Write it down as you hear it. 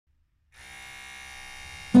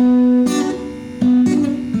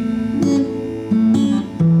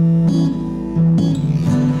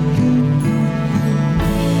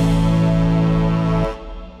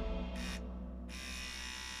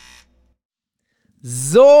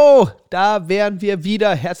So, da wären wir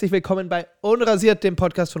wieder. Herzlich willkommen bei Unrasiert, dem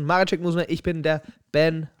Podcast von Mareczek Musner. Ich bin der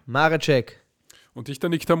Ben Mareczek. Und ich,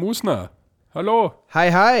 der Nick der Musner. Hallo.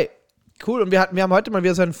 Hi, hi. Cool, und wir haben heute mal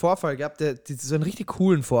wieder so einen Vorfall gehabt, so einen richtig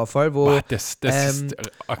coolen Vorfall, wo,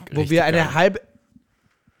 wo wir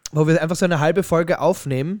einfach so eine halbe Folge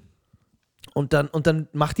aufnehmen und dann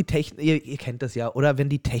macht die Technik, ihr kennt das ja, oder wenn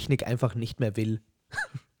die Technik einfach nicht mehr will.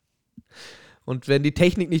 Und wenn die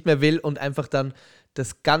Technik nicht mehr will und einfach dann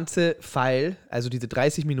das ganze File, also diese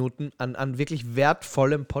 30 Minuten an wirklich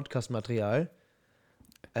wertvollem Podcast-Material,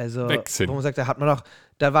 also wo man sagt, da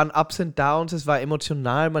waren Ups und Downs, es war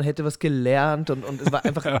emotional, man hätte was gelernt und es war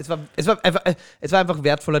einfach, es war einfach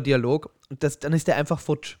wertvoller Dialog und dann ist der einfach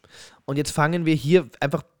futsch. Und jetzt fangen wir hier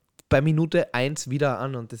einfach bei Minute 1 wieder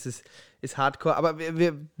an und das ist hardcore, aber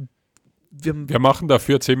wir machen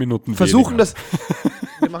dafür 10 Minuten versuchen weniger.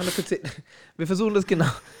 Wir versuchen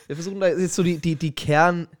da jetzt so die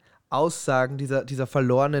Kernaussagen dieser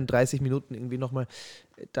verlorenen 30 Minuten irgendwie nochmal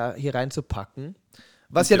da hier reinzupacken.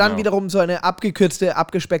 Was ja dann wiederum so eine abgekürzte,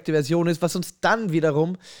 abgespeckte Version ist, was uns dann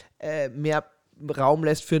wiederum mehr Raum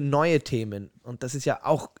lässt für neue Themen. Und das ist ja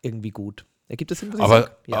auch irgendwie gut. Ergibt das Sinn?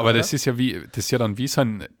 Aber das ist ja dann wie so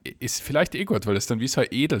ein, ist vielleicht gut, weil das dann wie so ein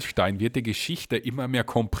Edelstein wird, die Geschichte immer mehr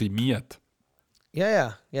komprimiert.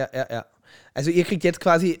 Ja. Also ihr kriegt jetzt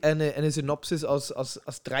quasi eine Synopsis aus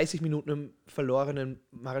 30 Minuten im verlorenen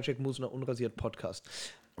Mareczek Musner unrasiert Podcast.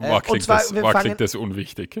 Klingt das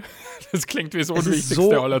unwichtig. Das klingt wie das Unwichtigste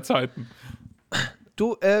so, aller Zeiten.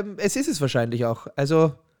 Du, es ist es wahrscheinlich auch.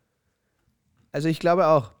 Also ich glaube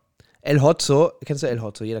auch. El Hotzo, kennst du El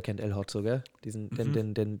Hotzo? Jeder kennt El Hotzo, gell?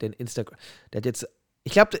 Den Instagram. Der hat jetzt,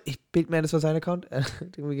 ich glaube, ich bild mir, das war sein Account,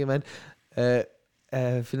 irgendwie gemeint,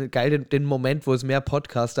 findet geil den Moment, wo es mehr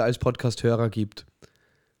Podcaster als Podcast-Hörer gibt.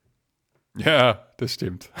 Ja, das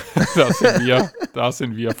stimmt. Da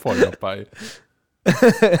sind wir voll dabei.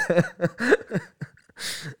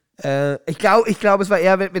 Ich glaube, es war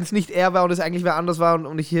er, wenn es nicht er war und es eigentlich wer anders war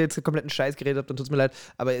und ich hier jetzt kompletten Scheiß geredet habe, dann tut es mir leid.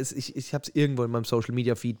 Aber ich habe es irgendwo in meinem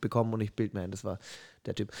Social-Media-Feed bekommen und ich bild mir ein, das war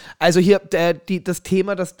der Typ. Also hier, das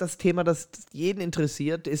Thema, das jeden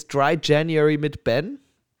interessiert, ist Dry January mit Ben.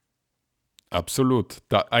 Absolut.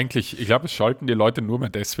 Ich glaube, es schalten die Leute nur mehr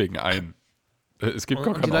deswegen ein. Es gibt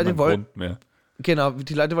gar keinen anderen Grund mehr. Genau,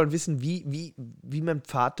 die Leute wollen wissen, wie mein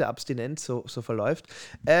Pfad der Abstinenz so verläuft.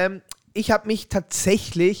 Ich habe mich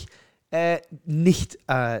tatsächlich nicht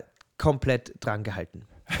komplett dran gehalten.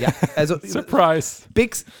 Ja, also Surprise!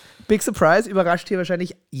 Big Surprise, überrascht hier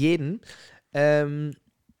wahrscheinlich jeden.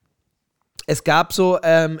 Es gab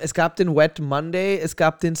den Wet Monday, es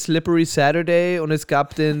gab den Slippery Saturday und es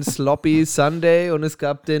gab den Sloppy Sunday und es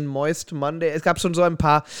gab den Moist Monday. Es gab schon so ein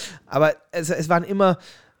paar, aber es waren immer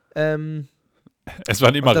rauschende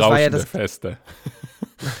Feste.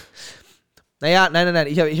 Naja, nein.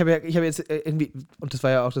 Ich hab jetzt irgendwie, und das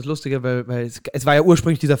war ja auch das Lustige, weil es war ja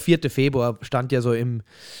ursprünglich dieser 4. Februar, stand ja so im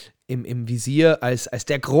Visier als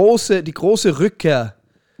die große Rückkehr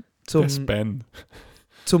zum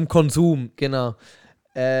Konsum, genau.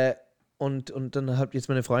 Und dann hat jetzt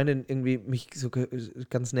meine Freundin irgendwie mich so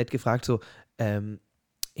ganz nett gefragt, so,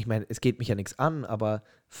 ich meine, es geht mich ja nichts an, aber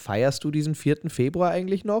feierst du diesen 4. Februar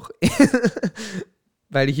eigentlich noch?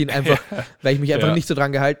 weil ich mich einfach nicht so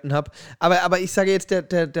dran gehalten habe. Aber ich sage jetzt,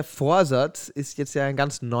 der Vorsatz ist jetzt ja ein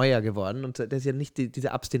ganz neuer geworden und der ist ja nicht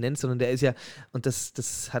diese Abstinenz, sondern der ist ja, und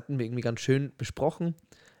das hatten wir irgendwie ganz schön besprochen,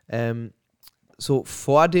 so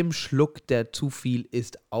vor dem Schluck, der zu viel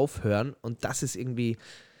ist, aufhören und das ist irgendwie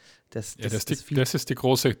das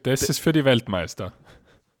ist für die Weltmeister.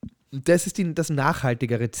 Das ist das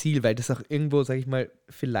nachhaltigere Ziel, weil das auch irgendwo, sag ich mal,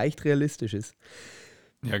 vielleicht realistisch ist.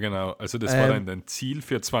 Ja, genau. Also das war dann dein Ziel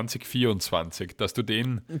für 2024, dass du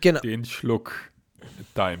den Schluck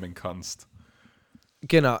timen kannst.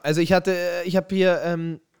 Genau. Also ich habe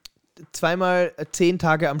hier zweimal 10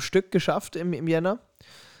 Tage am Stück geschafft im Jänner.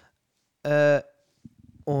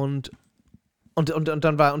 Und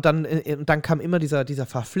dann kam immer dieser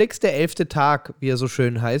verflixte 11. Tag, wie er so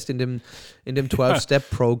schön heißt, in dem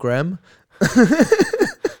 12-Step-Programm.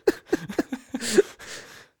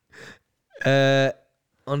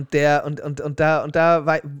 Und da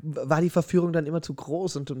war die Verführung dann immer zu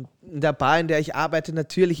groß. Und in der Bar, in der ich arbeite,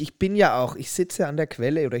 natürlich, ich sitze an der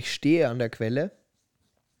Quelle oder ich stehe an der Quelle.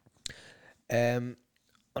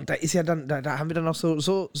 Und da ist ja dann, da haben wir dann auch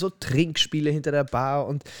so Trinkspiele hinter der Bar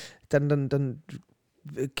und dann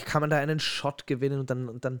kann man da einen Shot gewinnen und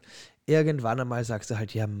dann irgendwann einmal sagst du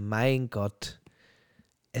halt, ja mein Gott,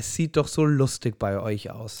 es sieht doch so lustig bei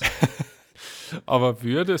euch aus. Aber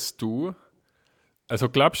glaubst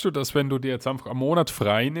du, dass wenn du dir jetzt einfach einen Monat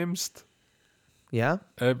frei nimmst, Ja?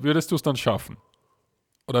 Würdest du es dann schaffen?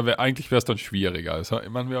 Oder eigentlich wäre es dann schwieriger. Also, ich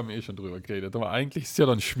meine, wir haben schon drüber geredet, aber eigentlich ist es ja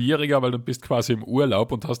dann schwieriger, weil du bist quasi im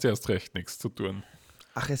Urlaub und hast ja erst recht nichts zu tun.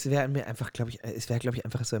 Ach, es wäre mir einfach, glaube ich,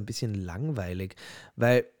 einfach so ein bisschen langweilig,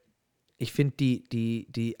 weil ich finde,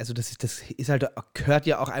 also das ist halt, gehört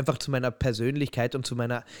ja auch einfach zu meiner Persönlichkeit und zu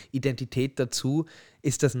meiner Identität dazu,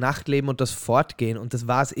 ist das Nachtleben und das Fortgehen und das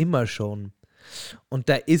war es immer schon. Und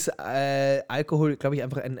da ist Alkohol, glaube ich,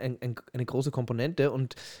 einfach eine große Komponente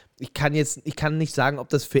und ich kann nicht sagen, ob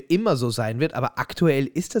das für immer so sein wird, aber aktuell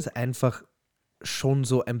ist das einfach schon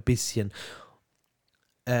so ein bisschen.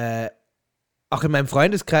 Auch in meinen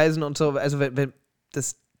Freundeskreisen und so, also wenn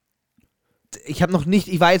das, ich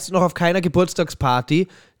war jetzt noch auf keiner Geburtstagsparty,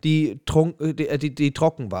 die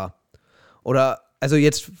trocken war. Oder, also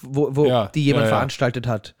jetzt, wo die jemand veranstaltet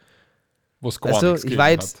hat. Wo es gar nichts gegeben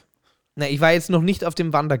hat. Ich war jetzt noch nicht auf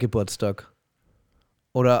dem Wandergeburtstag.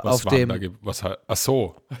 Oder was auf dem. Ach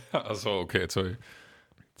so, okay, jetzt hab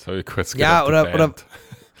ich kurz gedacht. Ja, oder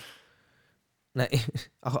nein,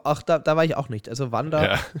 auch da war ich auch nicht. Also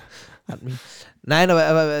Wander hat mich. Nein,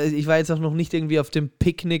 aber ich war jetzt auch noch nicht irgendwie auf dem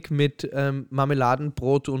Picknick mit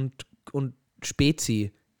Marmeladenbrot und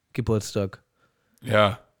Spezi-Geburtstag.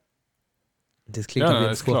 Ja. Das klingt wie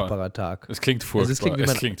ein furchtbarer Tag. Es klingt furchtbar.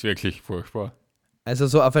 Es klingt wirklich furchtbar. Also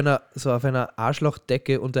so auf einer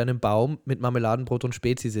Arschlochdecke unter einem Baum mit Marmeladenbrot und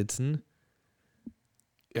Spezi sitzen.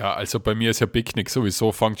 Ja, also bei mir ist ja Picknick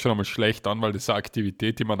sowieso, fängt schon einmal schlecht an, weil das ist eine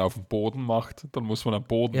Aktivität, die man auf dem Boden macht. Dann muss man am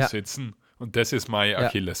Boden sitzen und das ist meine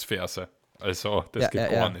Achillesferse. Also das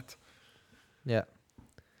geht gar nicht. Ja.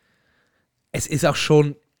 Es ist auch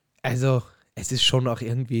schon, also es ist schon auch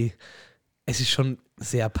irgendwie, es ist schon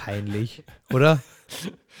sehr peinlich, oder?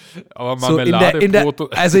 Aber Marmeladebrot... So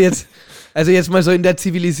also jetzt mal so in der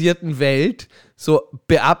zivilisierten Welt, so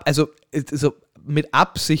mit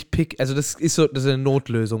Absicht also das ist eine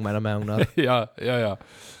Notlösung meiner Meinung nach. Ja,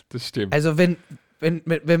 das stimmt. Also wenn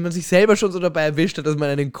man sich selber schon so dabei erwischt hat, dass man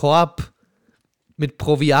einen Korb mit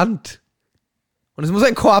Proviant, und es muss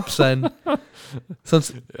ein Korb sein,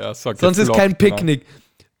 sonst ist kein Picknick. Genau.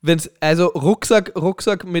 Wenn's, also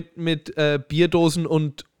Rucksack mit Bierdosen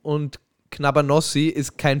und Knabbernossi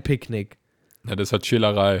ist kein Picknick. Ja, das hat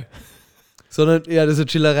Chillerei. Sondern, ja, das ist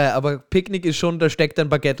Chillerei. Aber Picknick ist schon, da steckt ein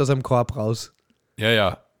Baguette aus einem Korb raus.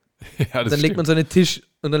 Ja, das dann legt man seine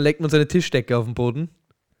Tischdecke auf den Boden.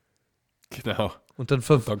 Genau. Und dann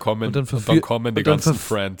kommen die ganzen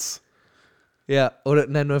Friends. Ja,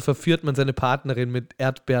 dann verführt man seine Partnerin mit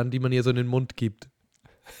Erdbeeren, die man ihr so in den Mund gibt.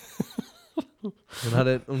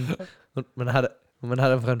 Man hat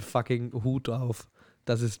einfach einen fucking Hut auf.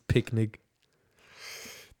 Das ist Picknick.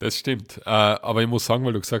 Das stimmt. Aber ich muss sagen,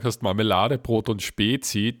 weil du gesagt hast, Marmelade, Brot und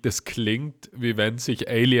Spezi, das klingt, wie wenn sich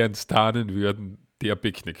Aliens tarnen würden, die ein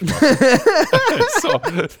Picknick machen.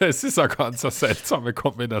 Das ist eine ganz seltsame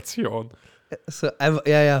Kombination.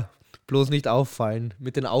 Ja. Bloß nicht auffallen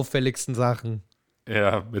mit den auffälligsten Sachen.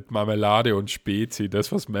 Ja, mit Marmelade und Spezi,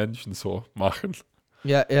 das, was Menschen so machen.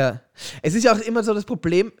 Ja. Es ist ja auch immer so das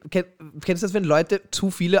Problem, kennst du das, wenn Leute zu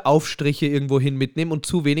viele Aufstriche irgendwo hin mitnehmen und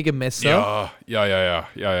zu wenige Messer? Ja,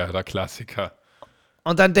 der Klassiker.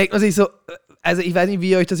 Und dann denkt man sich so, also ich weiß nicht, wie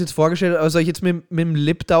ihr euch das jetzt vorgestellt habt, aber soll ich jetzt mit dem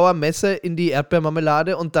Liptauer Messer in die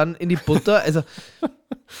Erdbeermarmelade und dann in die Butter? Also,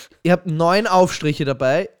 ihr habt 9 Aufstriche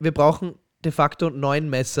dabei, wir brauchen de facto 9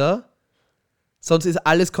 Messer, sonst ist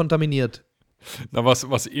alles kontaminiert. Na,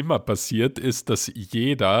 was immer passiert, ist, dass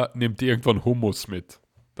jeder nimmt irgendwann Hummus mit.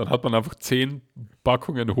 Dann hat man einfach 10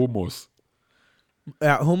 Packungen Hummus.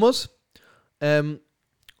 Ja, Hummus.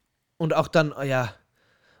 Und auch dann,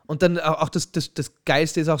 Und dann auch das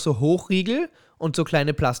Geilste ist auch so Hochriegel und so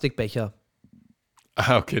kleine Plastikbecher.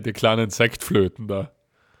 Ah, okay, die kleinen Sektflöten da.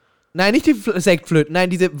 Nein, nicht die Sektflöten, nein,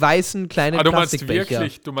 diese weißen kleinen Plastikbecher.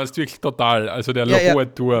 Du meinst wirklich total, also der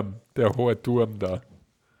hohe Turm da.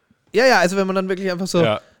 Ja, also wenn man dann wirklich einfach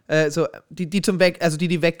so, so die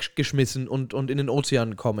die weggeschmissen und in den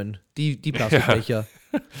Ozean kommen, die Plastikbecher.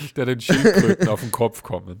 Ja, der den Schildkröten auf den Kopf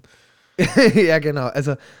kommen. Ja, genau,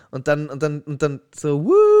 also und dann so,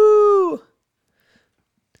 wuh!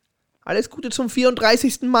 Alles Gute zum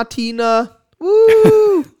 34. Martina.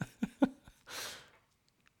 Wuh!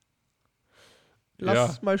 Lass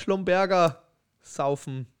uns mal Schlumberger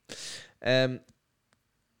saufen.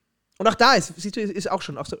 Und auch da siehst du, ist auch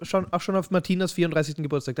schon auf Martinas 34.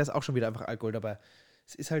 Geburtstag, da ist auch schon wieder einfach Alkohol dabei.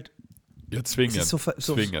 Es ist halt... Ja, zwingend.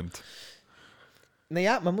 Zwingend.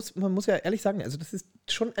 Naja, man muss ja ehrlich sagen, also das ist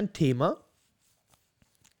schon ein Thema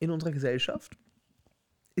in unserer Gesellschaft,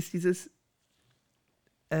 ist dieses,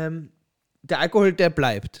 der Alkohol, der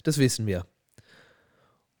bleibt, das wissen wir.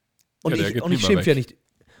 Und ich schimpfe ja nicht.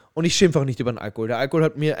 Und ich schimpfe auch nicht über den Alkohol. Der Alkohol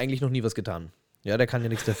hat mir eigentlich noch nie was getan. Ja, der kann ja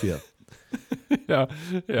nichts dafür. Ja.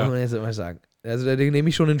 Muss man jetzt mal sagen. Also da nehme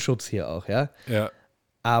ich schon in Schutz hier auch, ja. Ja.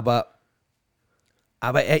 Aber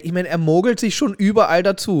er mogelt sich schon überall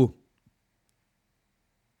dazu.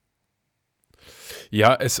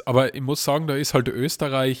 Ja, aber ich muss sagen, da ist halt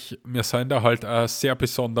Österreich, wir sind da halt ein sehr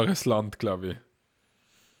besonderes Land, glaube ich.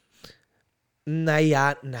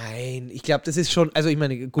 Naja, nein. Ich glaube, das ist schon, also ich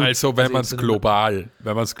meine, gut. Also wenn man es so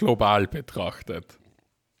global betrachtet.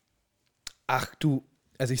 Ach du,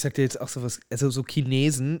 also ich sag dir jetzt auch sowas, also so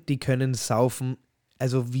Chinesen, die können saufen,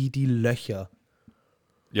 also wie die Löcher.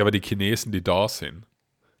 Ja, aber die Chinesen, die da sind.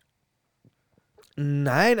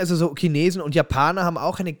 Nein, also so Chinesen und Japaner haben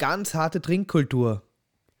auch eine ganz harte Trinkkultur.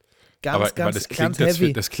 Ganz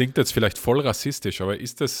heavy. Das klingt jetzt vielleicht voll rassistisch, aber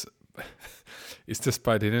ist das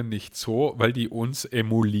bei denen nicht so, weil die uns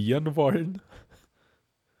emulieren wollen?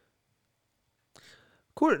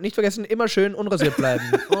 Cool, nicht vergessen, immer schön unrasiert bleiben.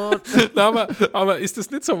 Und Na, aber ist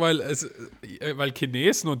das nicht so, weil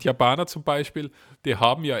Chinesen und Japaner zum Beispiel, die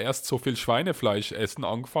haben ja erst so viel Schweinefleisch essen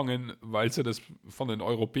angefangen, weil sie das von den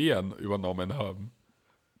Europäern übernommen haben.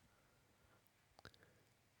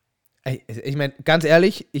 ich meine, ganz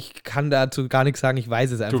ehrlich, ich kann dazu gar nichts sagen, ich weiß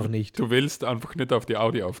es einfach nicht. Du willst einfach nicht auf die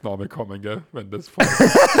Audioaufnahme kommen, gell? Wenn das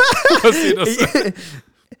passiert.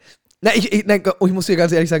 Ich muss dir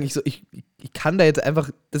ganz ehrlich sagen, ich kann da jetzt einfach,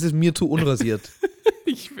 das ist mir zu unrasiert.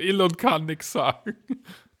 Ich will und kann nichts sagen.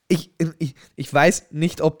 Ich weiß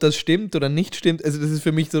nicht, ob das stimmt oder nicht stimmt. Also das ist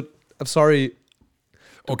für mich so, I'm sorry.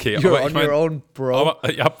 Okay, You're aber on ich mein, your own, bro.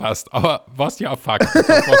 Aber, ja, passt. Aber was ja Fakt ist,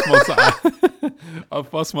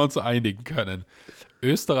 auf was wir uns einigen können.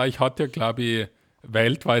 Österreich hat ja, glaube ich,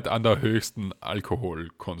 weltweit an der höchsten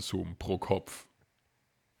Alkoholkonsum pro Kopf.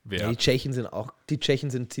 Ja, die Tschechen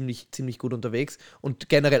sind ziemlich gut unterwegs und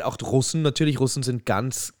generell auch die Russen, natürlich, Russen sind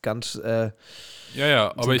ganz aber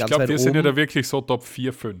ich glaube, wir sind ja da wirklich so Top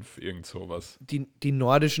 4, 5, irgend sowas. Die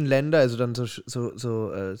nordischen Länder, also dann so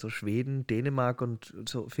Schweden, Dänemark und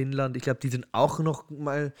so Finnland, ich glaube, die sind auch noch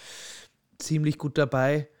mal ziemlich gut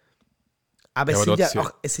dabei. Aber es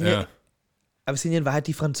sind ja in Wahrheit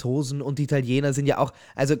die Franzosen und die Italiener sind ja auch,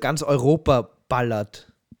 also ganz Europa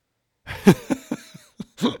ballert.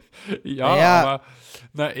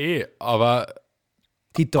 Aber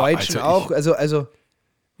die Deutschen auch, also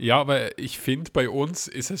ja, aber ich finde, bei uns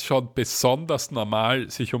ist es schon besonders normal,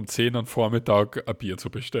 sich um 10 am Vormittag ein Bier zu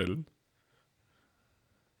bestellen.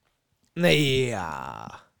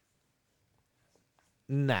 Naja.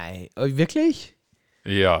 Nein. Wirklich?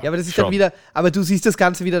 Ja, aber das ist schon. dann wieder, aber du siehst das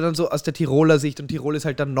Ganze wieder dann so aus der Tiroler Sicht und Tirol ist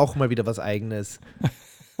halt dann nochmal wieder was Eigenes.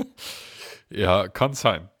 Ja, kann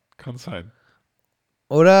sein.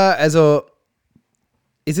 Oder? Also,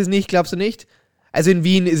 ist es nicht, glaubst du nicht? Also in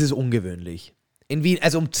Wien ist es ungewöhnlich. In Wien,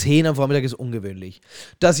 also um 10 am Vormittag ist ungewöhnlich.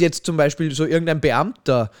 Dass jetzt zum Beispiel so irgendein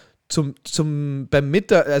Beamter zum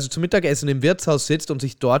Mittagessen im Wirtshaus sitzt und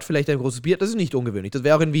sich dort vielleicht ein großes Bier, das ist nicht ungewöhnlich. Das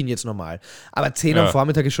wäre auch in Wien jetzt normal. Aber 10 am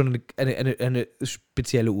Vormittag ist schon eine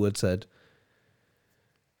spezielle Uhrzeit.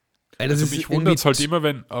 Also mich wundert es halt immer,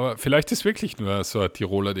 aber vielleicht ist es wirklich nur so ein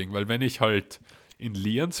Tiroler Ding, weil wenn ich halt in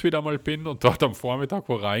Lienz wieder mal bin und dort am Vormittag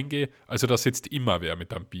wo reingehe, also da sitzt immer wer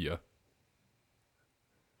mit einem Bier.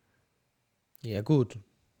 Ja, gut.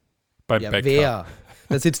 Beim Bäcker. Wer?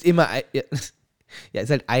 Da sitzt immer ist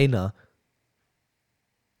halt einer.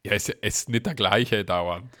 Ja, es ist nicht der gleiche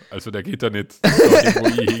dauernd. Also der geht ja nicht dorthin, wo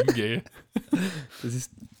ich hingehe.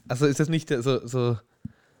 Ist das nicht der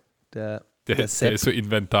Der ist so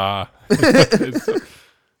Inventar.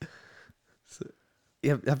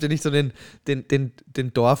 Habt ihr nicht so den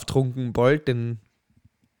Dorftrunkenbold, den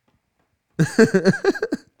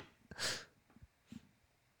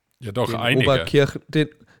ja doch, einige.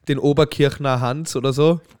 Den Oberkirchner Hans oder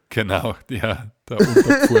so? Genau, der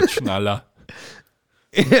Unterpfurtschnaller.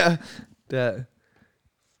 Ja,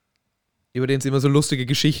 über den es immer so lustige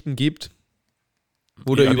Geschichten gibt,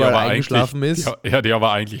 wo der überall eingeschlafen ist. Die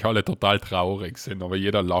aber eigentlich alle total traurig sind, aber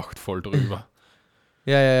jeder lacht voll drüber.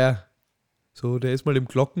 Ja. So, der ist mal im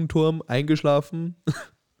Glockenturm eingeschlafen.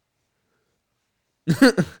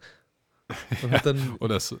 Und hat dann,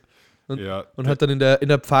 oder so. Und hat dann in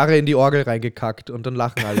der Pfarre in die Orgel reingekackt und dann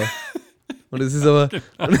lachen alle. Und es ist aber,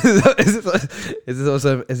 es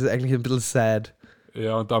ist eigentlich ein bisschen sad.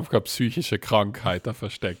 Ja, und einfach eine psychische Krankheit, der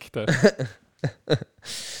versteckte.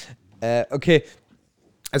 Okay.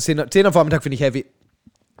 Also 10 am Vormittag finde ich heavy.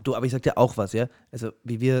 Du, aber ich sag dir auch was, ja? Also,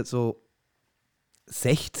 wie wir so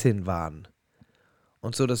 16 waren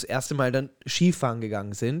und so das erste Mal dann Skifahren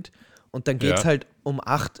gegangen sind und dann geht's halt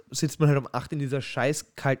sitzt man halt um 8 in dieser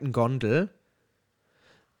scheiß kalten Gondel.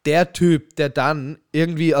 der Typ, der dann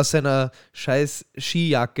irgendwie aus seiner scheiß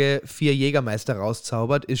Skijacke 4 Jägermeister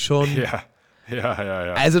rauszaubert, ist schon. Ja.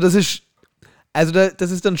 Also das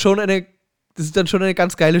ist dann schon eine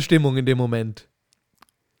ganz geile Stimmung in dem Moment.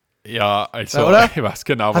 Ja, also Ja, oder? ich weiß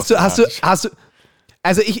genau, Hast was du,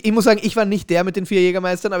 also ich muss sagen, ich war nicht der mit den 4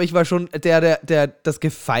 Jägermeistern, aber ich war schon der das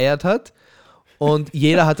gefeiert hat. Und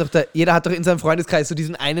jeder hat doch in seinem Freundeskreis so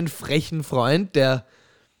diesen einen frechen Freund, der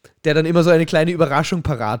dann immer so eine kleine Überraschung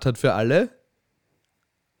parat hat für alle.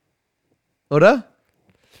 Oder?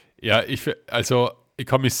 Ja, ich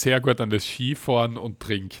kann mich sehr gut an das Skifahren und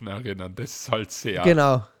Trinken erinnern. Das ist halt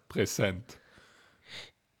sehr präsent.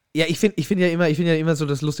 Ja, ich finde ja immer so,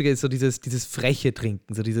 das Lustige ist so dieses freche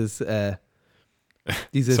Trinken, so dieses So eigentlich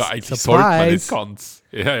Surprise. sollte man nicht ganz.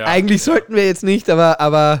 Ja. Eigentlich sollten wir jetzt nicht,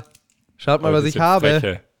 aber schaut mal, was ich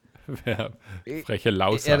habe. Freche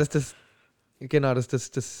Lauser. Ja, das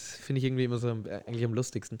finde ich irgendwie immer so eigentlich am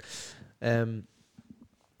lustigsten.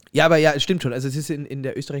 Ja, aber ja, es stimmt schon. Also es ist in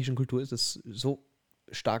der österreichischen Kultur ist es so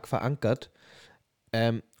stark verankert.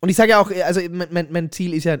 Und ich sage ja auch, also mein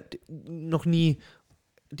Ziel ist ja noch nie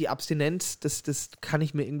die Abstinenz. Das kann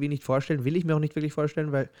ich mir irgendwie nicht vorstellen, will ich mir auch nicht wirklich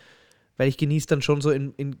vorstellen, weil ich genieße dann schon so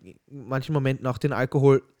in manchen Momenten auch den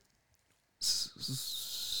Alkohol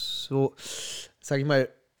so, sage ich mal,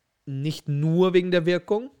 nicht nur wegen der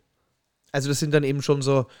Wirkung. Also das sind dann eben schon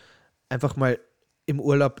so einfach mal im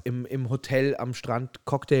Urlaub, im Hotel, am Strand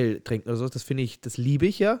Cocktail trinken oder so. Das finde ich, das liebe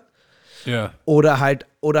ich ja. Ja. Oder halt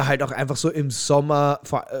auch einfach so im Sommer,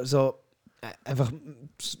 so einfach,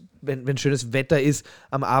 wenn schönes Wetter ist,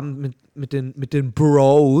 am Abend mit den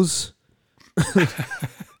Bros.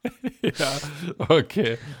 Ja,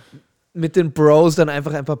 okay. Mit den Bros dann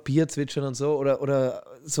einfach ein paar Bier zwitschern und so. Oder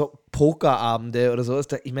so Pokerabende oder so.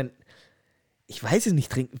 Ich meine, ich weiß es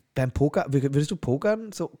nicht, beim Poker, würdest du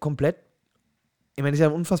pokern so komplett? Ich meine, das ist ja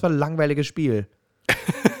ein unfassbar langweiliges Spiel.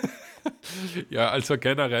 Ja, also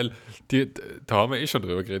generell, da haben wir eh schon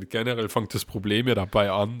drüber geredet, generell fängt das Problem ja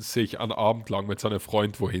dabei an, sich einen Abend lang mit seinem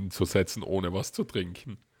Freund wohin zu setzen, ohne was zu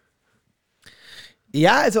trinken.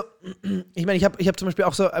 Ja, also, ich meine, ich hab zum Beispiel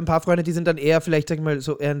auch so ein paar Freunde, die sind dann eher vielleicht, sag ich mal,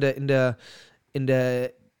 so eher in der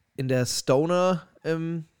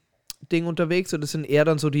Stoner-Ding unterwegs. Und das sind eher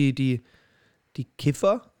dann so die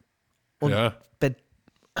Kiffer. Und Ja.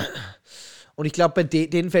 Und ich glaube, bei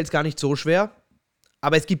denen fällt es gar nicht so schwer.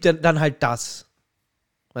 Aber es gibt ja dann halt das.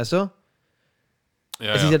 Weißt du?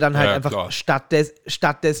 Ja, es ist ja dann halt einfach, klar.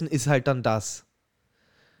 stattdessen ist halt dann das.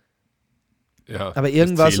 Ja, aber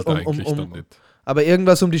irgendwas, das zählt eigentlich dann nicht. Aber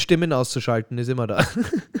irgendwas, um die Stimmen auszuschalten, ist immer da.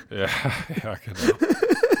 Ja, genau.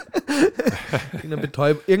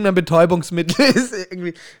 Irgendein Betäubungsmittel ist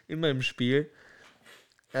irgendwie immer im Spiel.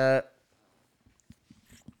 Also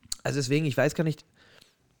deswegen, ich weiß gar nicht.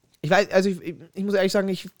 Ich muss ehrlich sagen,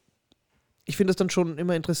 ich finde es dann schon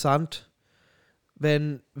immer interessant,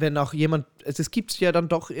 wenn auch jemand, es gibt ja dann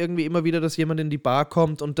doch irgendwie immer wieder, dass jemand in die Bar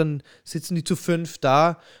kommt und dann sitzen die zu 5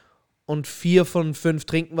 da und 4 von 5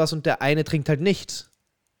 trinken was und der eine trinkt halt nichts.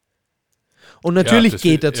 Und natürlich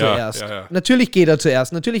geht er zuerst. Ja. Natürlich geht er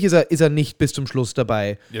zuerst. Natürlich ist er nicht bis zum Schluss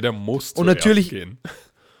dabei. Ja, der muss und zuerst gehen.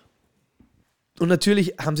 Und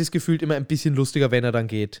natürlich haben sie es gefühlt immer ein bisschen lustiger, wenn er dann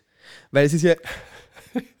geht. Weil es ist ja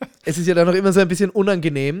dann noch immer so ein bisschen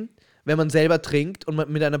unangenehm, wenn man selber trinkt und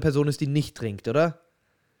man mit einer Person ist, die nicht trinkt, oder?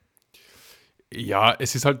 Ja,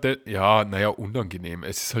 es ist halt, unangenehm.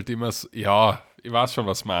 Es ist halt immer so, ich weiß schon,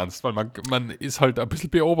 was du meinst, weil man ist halt ein bisschen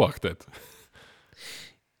beobachtet.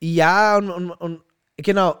 Ja, und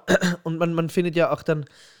genau, und man findet ja auch dann,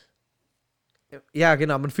 ja,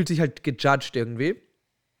 genau, man fühlt sich halt gejudged irgendwie.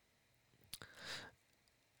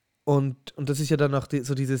 Und das ist ja dann auch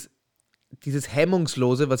so dieses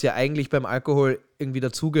Hemmungslose, was ja eigentlich beim Alkohol irgendwie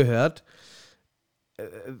dazugehört.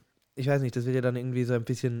 Ich weiß nicht, das wird ja dann irgendwie so ein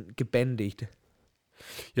bisschen gebändigt.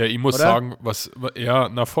 Ja, ich muss sagen,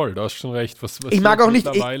 voll, du hast schon recht. Was ich mag auch nicht,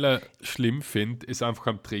 mittlerweile schlimm finde, ist einfach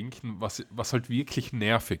am Trinken, was halt wirklich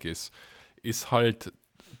nervig ist halt,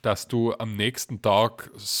 dass du am nächsten Tag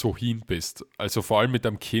so hin bist. Also vor allem mit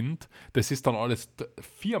einem Kind, das ist dann alles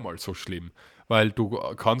 4-mal so schlimm, weil du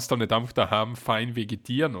kannst dann nicht einfach daheim fein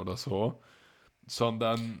vegetieren oder so,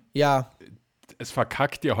 sondern es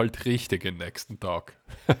verkackt dir halt richtig den nächsten Tag.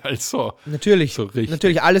 Also natürlich, so richtig.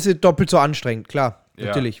 Natürlich, alles ist doppelt so anstrengend, klar,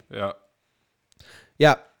 natürlich. Ja.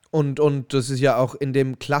 Ja, und das ist ja auch in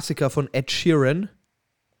dem Klassiker von Ed Sheeran.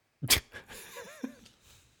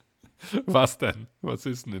 Was denn? Was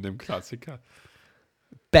ist denn in dem Klassiker?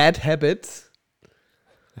 Bad Habits.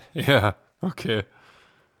 Ja, okay.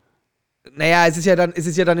 Naja, es ist ja dann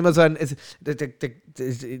immer so ein,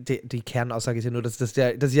 die Kernaussage ist ja nur, dass ist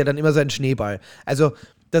ja dann immer so ein Schneeball. Also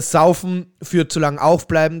das Saufen führt zu lang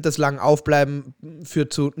Aufbleiben, das lang Aufbleiben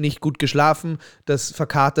führt zu nicht gut geschlafen, das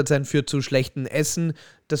Verkatertsein führt zu schlechten Essen,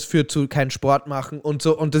 das führt zu keinen Sport machen und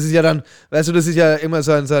so. Und das ist ja dann, weißt du, das ist ja immer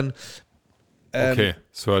so ein okay,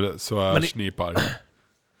 so ein Schneeball.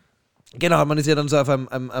 Genau, man ist ja dann so auf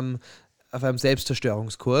einem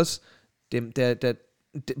Selbstzerstörungskurs,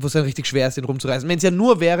 wo es dann richtig schwer ist, den rumzureißen. Wenn es ja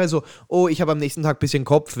nur wäre so, oh, ich habe am nächsten Tag ein bisschen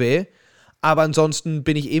Kopfweh, aber ansonsten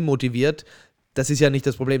bin ich motiviert, das ist ja nicht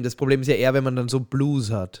das Problem. Das Problem ist ja eher, wenn man dann so Blues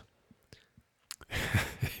hat.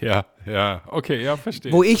 Ja, okay, ja,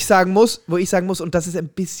 verstehe. Wo ich sagen muss, und das ist ein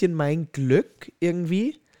bisschen mein Glück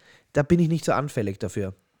irgendwie, da bin ich nicht so anfällig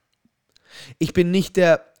dafür. Ich bin nicht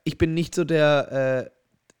so der,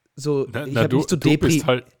 du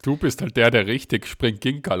bist halt der richtig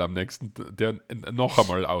Springginkal am nächsten, der noch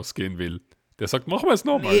einmal ausgehen will. Der sagt, machen wir es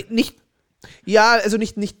nochmal. Also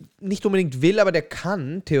nicht unbedingt will, aber der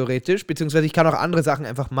kann theoretisch, beziehungsweise ich kann auch andere Sachen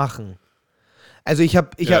einfach machen. Also ich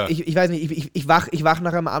weiß nicht, ich wach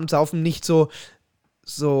nach einem Abendsaufen nicht so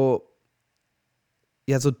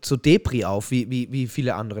Depri auf, wie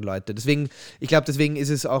viele andere Leute. Deswegen ist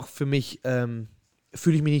es auch für mich,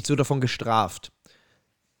 fühle ich mich nicht so davon gestraft.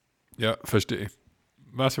 Ja, verstehe.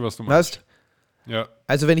 Weißt du, was du meinst? Weißt? Ja.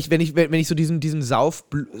 Also wenn ich so diesen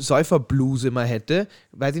Säuferblues immer hätte,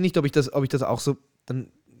 weiß ich nicht, ob ich das auch so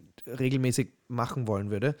dann regelmäßig machen wollen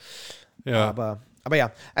würde. Ja. Aber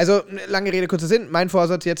ja, also lange Rede, kurzer Sinn. Mein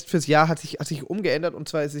Vorsatz jetzt fürs Jahr hat sich umgeändert, und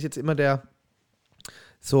zwar ist es jetzt immer das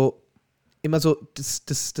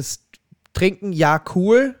Trinken, ja,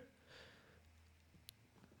 cool.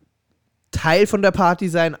 Teil von der Party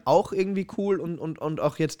sein, auch irgendwie cool, und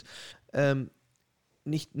auch jetzt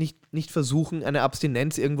nicht versuchen, eine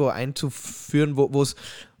Abstinenz irgendwo einzuführen,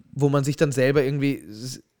 wo man sich dann selber irgendwie,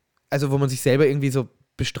 also wo man sich selber irgendwie so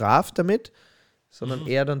bestraft damit, sondern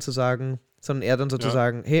eher dann zu sagen,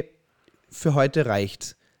 hey, für heute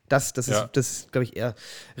reicht's. Das ist, glaube ich, eher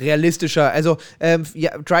realistischer. Also,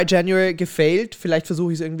 Dry January gefailt. Vielleicht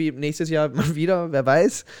versuche ich es irgendwie nächstes Jahr mal wieder, wer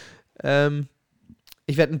weiß.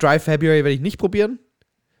 Ich werde einen Dry February nicht probieren.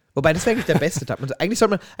 Wobei, das wäre eigentlich der beste Tag. Eigentlich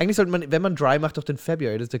sollte man, wenn man Dry macht, doch den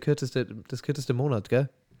February. Das ist das kürzeste Monat, gell?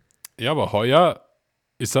 Ja, aber heuer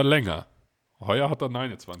ist er länger. Heuer hat er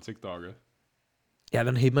 29 Tage. Ja,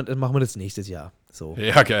 dann machen wir das nächstes Jahr. So.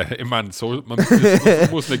 Ja, gell. Ich meine, man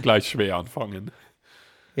muss nicht gleich schwer anfangen.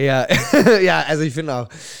 Ja, ja, also ich finde auch.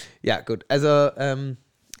 Ja, gut. Also,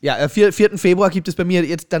 4. Februar gibt es bei mir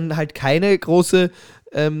jetzt dann halt keine große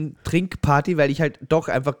Trinkparty, weil ich halt doch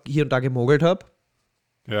einfach hier und da gemogelt habe.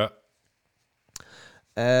 Ja.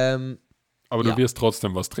 Aber du wirst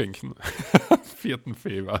trotzdem was trinken. 4.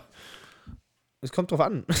 Februar. Es kommt drauf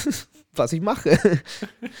an, was ich mache.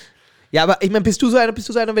 Ja, aber ich meine, bist du so einer,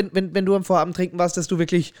 wenn du am Vorabend trinken warst, dass du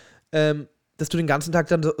wirklich, dass du den ganzen Tag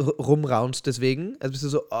dann so rumraunst deswegen? Also bist du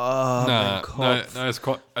so, mein Kopf. Nein,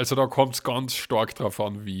 also da kommt es ganz stark drauf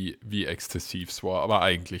an, wie exzessiv es war, aber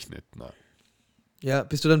eigentlich nicht, nein. Ja,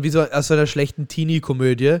 bist du dann wie so aus so einer schlechten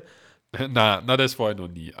Teenie-Komödie? Nein, das war ich noch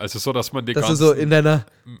nie. Also so, dass man die dass ganzen... du so in deiner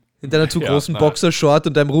zu großen Boxershort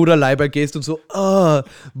und deinem Ruderleiber gehst und so,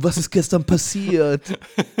 was ist gestern passiert?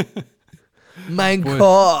 Mein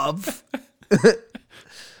Kopf.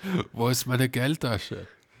 Wo ist meine Geldtasche?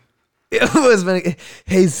 Ja, wo ist meine...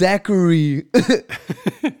 Hey, Zachary.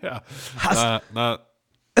 Ja. Na.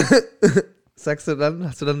 Hast du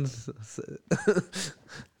dann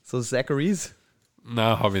so Zacharys?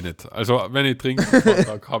 Nein, habe ich nicht. Also, wenn ich trinke,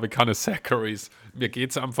 habe ich keine Zacharys. Mir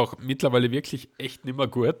geht es einfach mittlerweile wirklich echt nicht mehr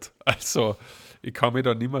gut. Also, ich kann mich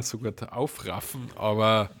da nicht mehr so gut aufraffen,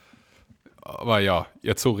 aber ja,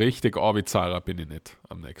 jetzt so richtig Abizarrer bin ich nicht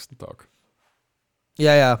am nächsten Tag.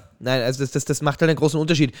 Ja. Nein, also das macht halt einen großen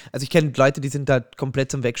Unterschied. Also ich kenne Leute, die sind da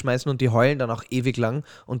komplett zum Wegschmeißen und die heulen dann auch ewig lang,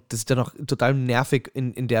 und das ist dann auch total nervig,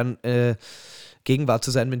 in deren Gegenwart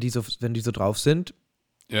zu sein, wenn die so drauf sind.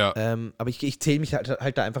 Ja. Aber ich zähle mich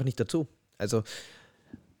halt da einfach nicht dazu. Also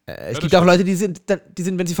es gibt auch Leute, die sind,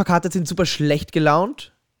 wenn sie verkatert sind, super schlecht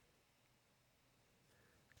gelaunt.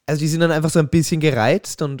 Also die sind dann einfach so ein bisschen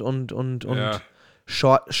gereizt und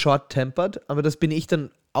short-tempered, aber das bin ich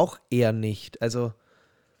dann auch eher nicht. Also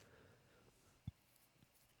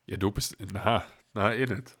ja, du bist... Na, eh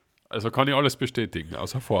nicht. Also kann ich alles bestätigen,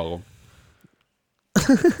 aus Erfahrung.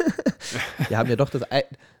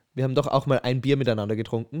 Wir haben doch auch mal ein Bier miteinander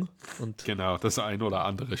getrunken. Und genau, das ein oder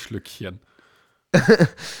andere Schlückchen.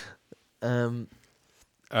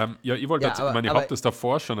 Ja, ich wollte, ich habe das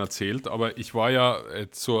davor schon erzählt, aber ich war ja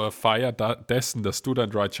zur Feier dessen, dass du dein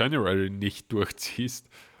Dry January nicht durchziehst,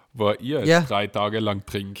 war ihr jetzt 3 Tage lang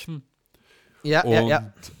trinken. Ja.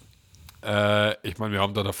 Ich meine, wir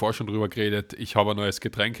haben da davor schon drüber geredet. Ich habe ein neues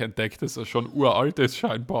Getränk entdeckt, das schon uralt ist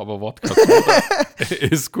scheinbar, aber Wodka Soda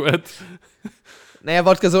ist gut. Naja,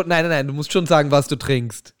 Wodka Soda, nein, du musst schon sagen, was du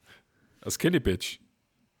trinkst. A Skinny Bitch.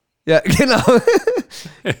 Ja, genau.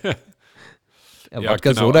 Ja,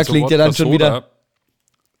 Wodka genau. Soda Also klingt ja dann schon wieder...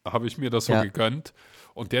 Habe ich mir das so gegönnt.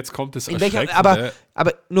 Und jetzt kommt das Erschreckende.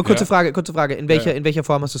 Aber nur kurze Frage. In welcher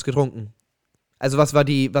Form hast du es getrunken? Also was waren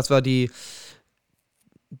die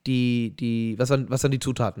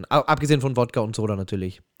Zutaten? Abgesehen von Wodka und Soda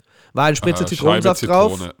natürlich. War ein Spritze Zitronensaft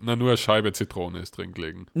drauf? Na, nur eine Scheibe Zitrone ist drin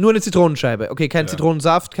gelegen. Nur eine Zitronenscheibe. Okay, kein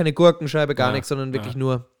Zitronensaft, keine Gurkenscheibe, gar nichts, sondern wirklich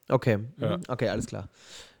nur. Okay. Ja. Okay, alles klar.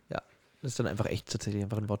 Ja. Das ist dann einfach echt tatsächlich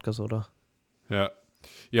einfach ein Wodka-Soda. Ja.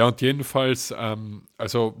 Ja, und jedenfalls,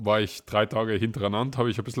 also war ich 3 Tage hintereinander, habe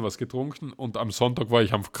ich ein bisschen was getrunken und am Sonntag war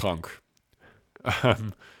ich einfach krank.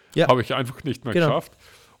 Habe ich einfach nicht mehr geschafft.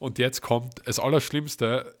 Und jetzt kommt das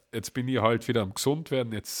Allerschlimmste, jetzt bin ich halt wieder am gesund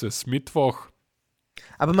werden, jetzt ist Mittwoch.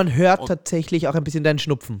 Aber man hört tatsächlich auch ein bisschen deinen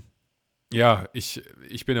Schnupfen. Ja, ich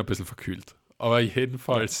bin ein bisschen verkühlt. Aber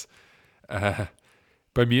jedenfalls,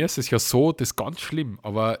 bei mir ist es ja so, das ist ganz schlimm,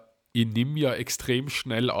 aber ich nehme ja extrem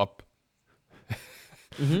schnell ab.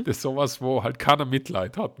 Das ist sowas, wo halt keiner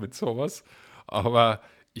Mitleid hat mit sowas. Aber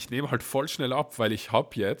ich nehme halt voll schnell ab, weil ich habe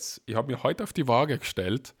mir heute auf die Waage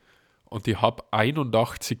gestellt und ich habe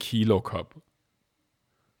 81 Kilo gehabt.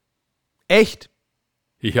 Echt?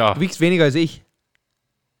 Ja. Du wiegst weniger als ich.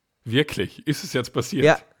 Wirklich? Ist es jetzt passiert?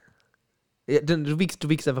 Ja. Du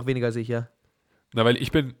wiegst einfach weniger als ich, ja. Na, weil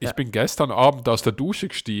ich bin gestern Abend aus der Dusche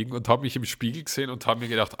gestiegen und habe mich im Spiegel gesehen und habe mir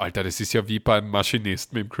gedacht, Alter, das ist ja wie beim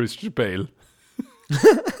Maschinisten mit dem Christian Bale.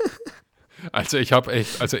 Also ich habe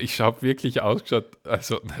wirklich ausgeschaut,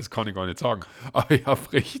 also das kann ich gar nicht sagen, aber ich habe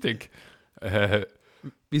richtig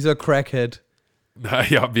wie so ein Crackhead.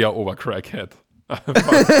 Naja, wie ein Obercrackhead.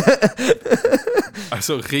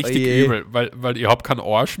 Also richtig übel, weil ich habe keinen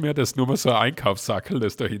Arsch mehr, das ist nur mal so ein Einkaufssackel,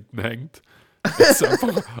 das da hinten hängt. Das ist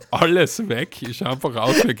einfach alles weg, ist einfach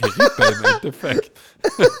aus wie Gerippe im Endeffekt.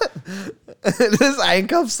 Das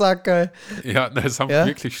Einkaufssackerl. Ja, das ist einfach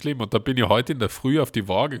wirklich schlimm. Und da bin ich heute in der Früh auf die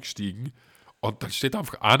Waage gestiegen und dann steht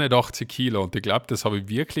einfach 81 Kilo. Und ich glaube, das habe ich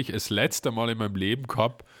wirklich das letzte Mal in meinem Leben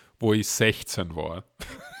gehabt, wo ich 16 war.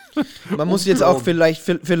 Man muss jetzt auch vielleicht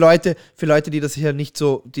für Leute, die das hier nicht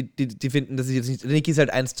so, die finden, dass ich jetzt nicht. Niki ist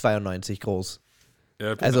halt 1,92 groß.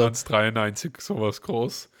 Ja, ich bin 1,93 sowas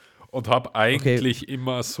groß. Und habe eigentlich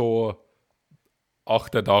immer so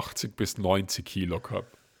 88 bis 90 Kilo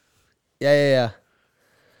gehabt. Ja.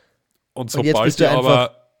 Und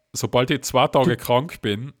sobald ich 2 Tage krank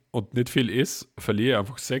bin und nicht viel isst, verliere ich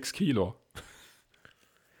einfach 6 Kilo.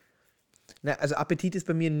 Na, also Appetit ist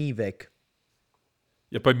bei mir nie weg.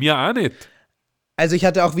 Ja, bei mir auch nicht. Also ich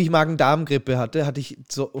hatte auch, wie ich Magen-Darm-Grippe hatte ich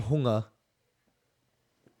so Hunger.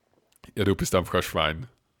 Ja, du bist einfach ein Schwein.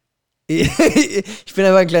 Ich bin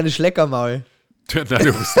aber ein kleines Schleckermaul. Nein,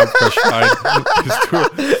 du bist einfach ein Schwein.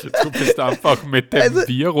 Du bist einfach mit dem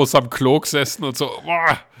Virus am Klo gesessen und so,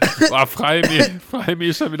 freu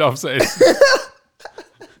mich schon wieder aufs Essen.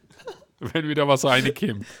 Wenn wieder was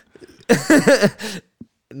reinkommt.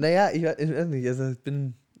 Naja, ich weiß nicht, also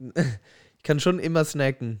ich kann schon immer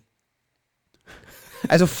snacken.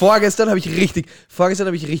 Also vorgestern habe ich richtig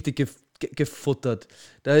gefuttert.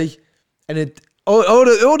 Da habe ich eine...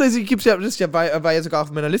 das gibt's ja, war ja sogar auf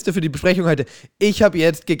meiner Liste für die Besprechung heute. Ich habe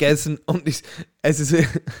jetzt gegessen und es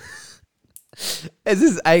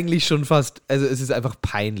ist eigentlich schon fast, also es ist einfach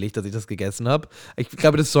peinlich, dass ich das gegessen habe. Ich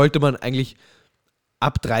glaube, das sollte man eigentlich,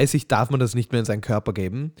 ab 30 darf man das nicht mehr in seinen Körper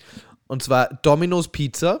geben. Und zwar Domino's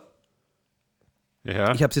Pizza.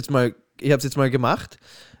 Ja. Ich habe es jetzt mal gemacht.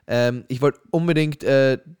 Ich wollte unbedingt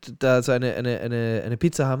da so eine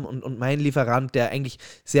Pizza haben und mein Lieferant, der eigentlich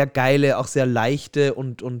sehr geile, auch sehr leichte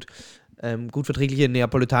und gut verträgliche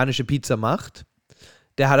neapolitanische Pizza macht,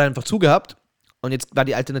 der hat einfach zugehabt und jetzt war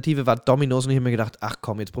die Alternative Domino's und ich habe mir gedacht, ach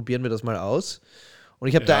komm, jetzt probieren wir das mal aus. Und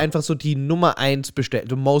ich habe da einfach so die Nummer 1 bestellt,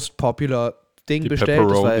 the most popular Ding bestellt.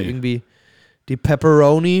 Pepperoni. Das war irgendwie die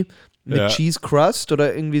Pepperoni mit Cheese Crust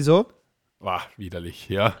oder irgendwie so. War widerlich,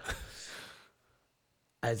 ja.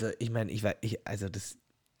 Also, ich meine,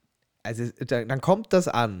 dann kommt das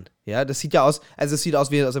an, ja, das sieht ja aus, also es sieht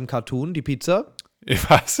aus wie aus einem Cartoon, die Pizza. Ich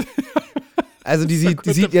weiß. Also die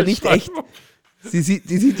sieht ja nicht echt, die sieht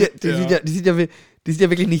ja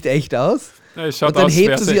wirklich nicht echt aus. Ja, es schaut aus, als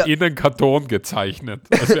wäre sie in einen Karton gezeichnet.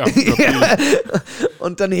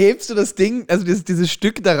 Und dann hebst du das Ding, also dieses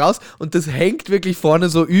Stück da raus und das hängt wirklich vorne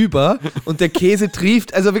so über und der Käse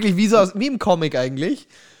trieft, also wirklich wie im Comic eigentlich.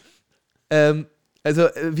 Also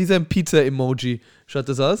wie so ein Pizza-Emoji schaut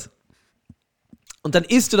das aus. Und dann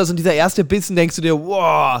isst du das und dieser erste Bissen denkst du dir,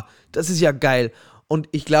 wow, das ist ja geil. Und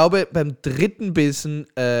ich glaube, beim dritten Bissen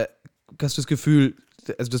hast du das Gefühl,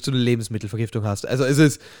 also dass du eine Lebensmittelvergiftung hast. Also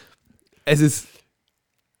es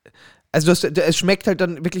schmeckt halt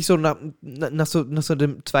dann wirklich so nach so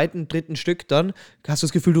dem zweiten, dritten Stück dann, hast du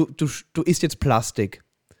das Gefühl, du isst jetzt Plastik.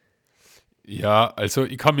 Ja, also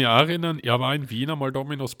ich kann mich auch erinnern, ich habe auch in Wien einmal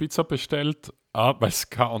Domino's Pizza bestellt, auch weil es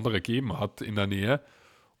keine andere gegeben hat in der Nähe.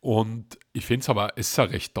 Und ich finde es aber, es ist ja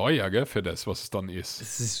recht teuer, gell, für das, was es dann ist.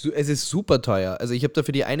 Es ist super teuer. Also ich habe da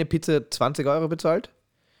für die eine Pizza 20 Euro bezahlt.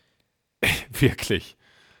 Wirklich.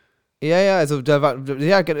 Ja, also es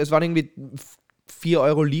waren irgendwie 4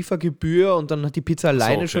 Euro Liefergebühr und dann hat die Pizza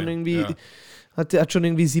alleine schon irgendwie, hat schon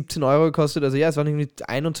irgendwie 17 Euro gekostet. Also ja, es waren irgendwie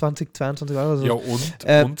 21, 22 Euro. So. Ja,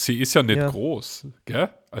 und sie ist ja nicht groß, gell?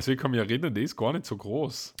 Also ich kann mich erinnern, die ist gar nicht so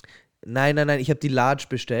groß. Nein, ich habe die Large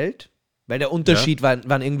bestellt, weil der Unterschied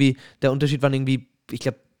waren irgendwie, ich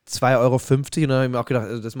glaube, 2,50 Euro und dann habe ich mir auch gedacht,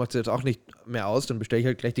 also das macht jetzt auch nicht mehr aus, dann bestelle ich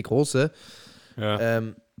halt gleich die große. Ja.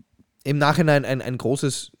 Im Nachhinein ein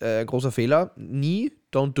großer Fehler. Nie,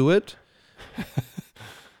 don't do it.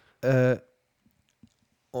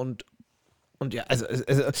 Und ja, also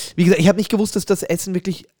wie gesagt, ich habe nicht gewusst, dass das Essen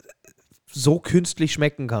wirklich so künstlich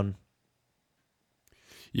schmecken kann.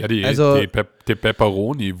 Ja, die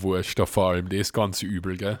Pepperoni-Wurst da vor allem, die ist ganz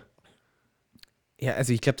übel, gell? Ja,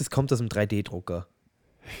 also ich glaube, das kommt aus dem 3D-Drucker.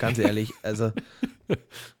 Ganz ehrlich, also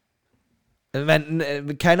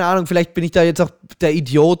keine Ahnung, vielleicht bin ich da jetzt auch der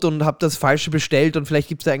Idiot und habe das Falsche bestellt und vielleicht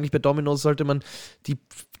gibt es da eigentlich bei Domino's, sollte man die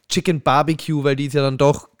Chicken Barbecue, weil die ist ja dann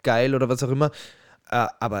doch geil oder was auch immer.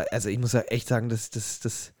 Aber also ich muss ja echt sagen,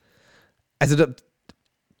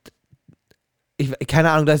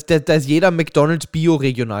 keine Ahnung, da ist jeder McDonald's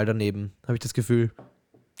Bio-regional daneben, habe ich das Gefühl.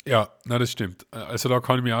 Ja, na das stimmt. Also da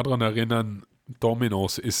kann ich mich auch dran erinnern,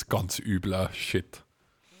 Domino's ist ganz übler Shit.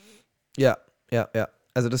 Ja.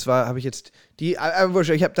 Also das habe ich jetzt, ich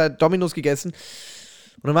habe da Domino's gegessen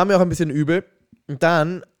und dann war mir auch ein bisschen übel. Und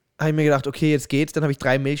dann habe ich mir gedacht, okay, jetzt geht's. Dann habe ich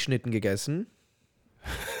 3 Milchschnitten gegessen.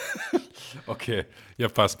 Okay, ja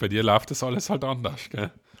passt. Bei dir läuft das alles halt anders,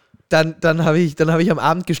 gell? Dann habe ich am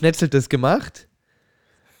Abend Geschnetzeltes gemacht.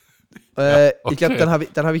 Okay. Ich glaube, dann habe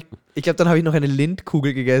ich noch eine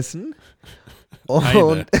Lindkugel gegessen.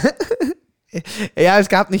 Und ja, es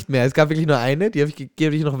gab nicht mehr. Es gab wirklich nur eine. Die habe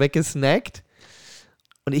ich noch weggesnackt.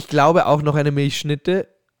 Und ich glaube auch noch eine Milchschnitte.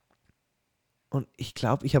 Und ich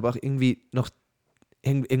glaube, ich habe auch irgendwie noch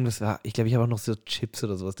irgendwas war. Ich glaube, ich habe auch noch so Chips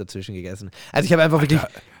oder sowas dazwischen gegessen. Also ich habe einfach wirklich.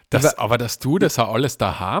 Aber dass du das auch alles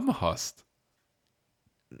daheim hast.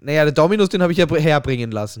 Naja, der Domino's, den habe ich ja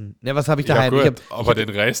herbringen lassen. Ja, was habe ich daheim? Ja, gut, aber den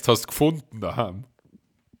Rest hast du gefunden daheim.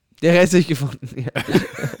 Den Rest habe ich gefunden, ja.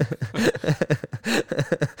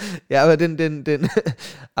 Ja, aber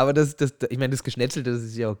aber ich meine, das Geschnetzelte, das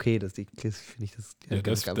ist ja okay, das finde ich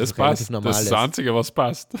das ganz passt. Normal das ist das Einzige, was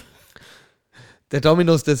passt. Der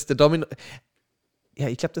Domino's. Ja,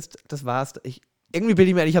 ich glaube, das war's. Irgendwie bilde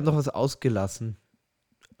ich mir ein, ich habe noch was ausgelassen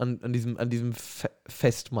an diesem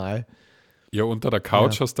Festmahl. Ja, unter der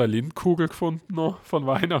Couch hast du eine Lindkugel gefunden noch von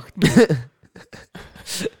Weihnachten.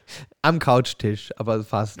 Am Couchtisch, aber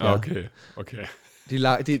fast. Ja. Okay. Die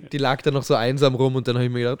lag da noch so einsam rum und dann habe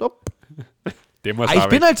ich mir gedacht, ich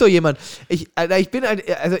bin halt so jemand.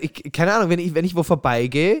 Keine Ahnung, wenn ich wo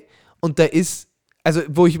vorbeigehe und da ist, also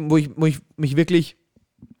wo ich mich wirklich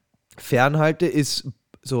fernhalte, ist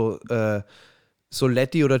so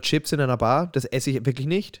Letti oder Chips in einer Bar. Das esse ich wirklich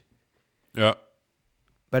nicht. Ja.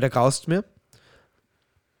 Weil da graust mir.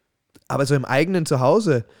 Aber so im eigenen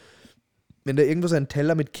Zuhause, wenn da irgendwo so ein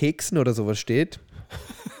Teller mit Keksen oder sowas steht,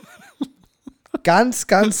 ganz,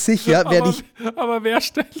 ganz sicher werde ich... Aber wer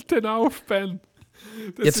stellt denn auf, Ben?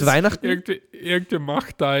 Das jetzt Weihnachten? Irgendwie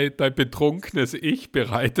macht dein betrunkenes Ich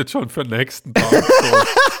bereitet schon für den nächsten Tag so.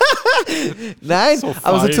 Nein, so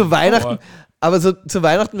aber so zu Weihnachten... Aber so zu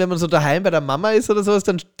Weihnachten, wenn man so daheim bei der Mama ist oder sowas,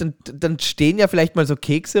 dann stehen ja vielleicht mal so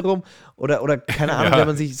Kekse rum oder keine Ahnung, wenn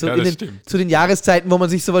man sich so zu den Jahreszeiten, wo man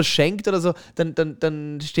sich sowas schenkt oder so,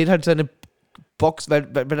 dann steht halt so eine Box, weil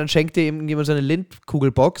dann schenkt dir eben jemand so eine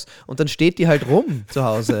Lindkugelbox und dann steht die halt rum zu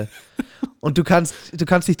Hause. Und du kannst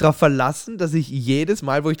dich darauf verlassen, dass ich jedes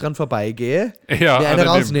Mal, wo ich dran vorbeigehe, mir eine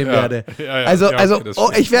rausnehmen werde.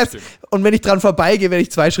 Okay, ich werde und wenn ich dran vorbeigehe, werde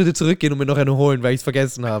ich 2 Schritte zurückgehen und mir noch eine holen, weil ich es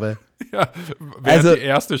vergessen habe. Ja, während die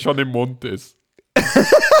erste schon im Mund ist.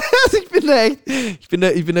 Also ich bin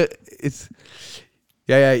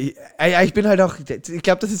halt auch, ich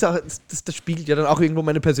glaube, das ist auch, das spiegelt ja dann auch irgendwo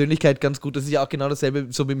meine Persönlichkeit ganz gut. Das ist ja auch genau dasselbe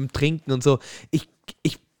so mit dem Trinken und so. Ich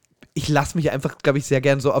lasse mich einfach, glaube ich, sehr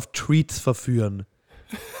gern so auf Treats verführen.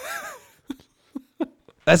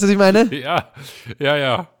 Weißt du, was ich meine? Ja,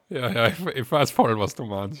 ich weiß voll, was du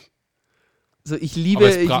meinst. So, ich liebe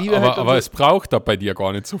halt aber es braucht da bei dir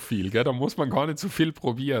gar nicht so viel, gell? Da muss man gar nicht so viel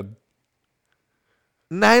probieren.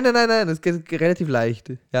 Nein, das geht relativ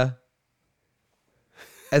leicht, ja.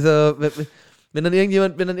 Also, wenn dann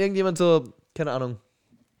irgendjemand so, keine Ahnung.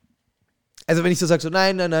 Also, wenn ich so sage, so,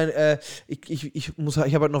 nein, ich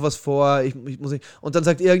habe halt noch was vor, ich muss nicht. Und dann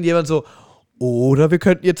sagt irgendjemand so, oder wir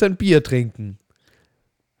könnten jetzt ein Bier trinken.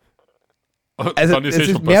 Also, dann ist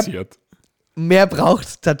es schon passiert. Mehr braucht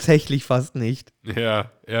es tatsächlich fast nicht.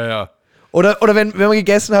 Ja. Oder wenn man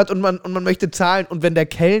gegessen hat und man möchte zahlen und wenn der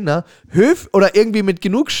Kellner oder irgendwie mit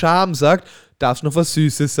genug Charme sagt, darf es noch was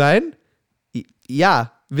Süßes sein?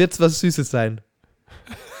 Ja, wird es was Süßes sein.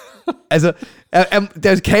 Also,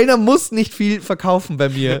 der Kellner muss nicht viel verkaufen bei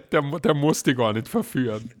mir. Der muss die gar nicht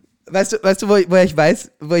verführen. Weißt du, woher ich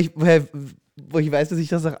weiß, dass ich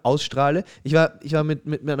das auch ausstrahle? Ich war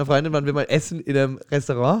mit meiner Freundin, waren wir mal essen in einem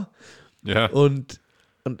Restaurant. Ja. Und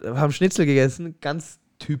haben Schnitzel gegessen, ganz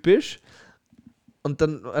typisch. Und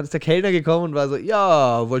dann ist der Kellner gekommen und war so,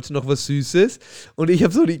 ja, wolltest du noch was Süßes? Und ich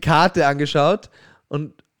habe so die Karte angeschaut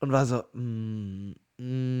und war so, Und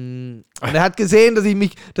er hat gesehen, dass ich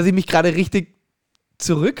mich gerade richtig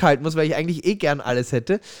zurückhalten muss, weil ich eigentlich gern alles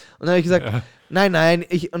hätte. Und dann habe ich gesagt, nein.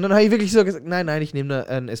 Und dann habe ich wirklich so gesagt, nein, ich nehme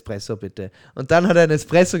einen Espresso bitte. Und dann hat er einen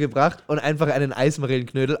Espresso gebracht und einfach einen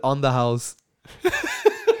Eismarillenknödel on the house.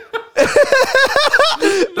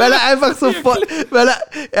 Weil er einfach sofort,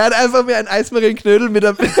 er hat einfach mir einen Eismarillenknödel mit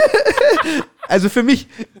einem, also für mich,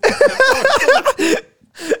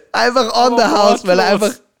 einfach on the house, weil er einfach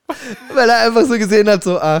so gesehen hat,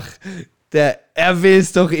 so, ach, er will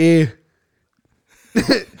es doch eh.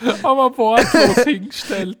 Aber wortlos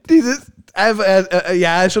hingestellt. Dieses, einfach,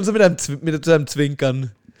 ja, schon so mit einem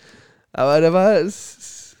Zwinkern. Aber da war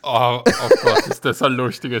es. Oh Gott, ist das eine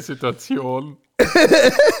lustige Situation.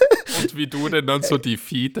 Und wie du denn dann so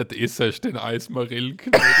defeated isst, den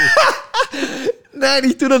Eismarillenknödel. Nein,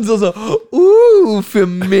 ich tue dann so, für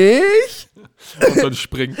mich? Und dann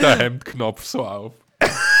springt der Hemdknopf so auf.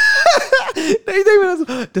 Ich denke mir dann so,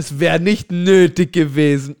 das wäre nicht nötig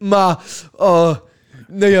gewesen. Naja,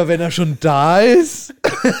 wenn er schon da ist.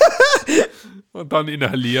 Und dann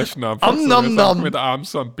inhalierst du mit Arm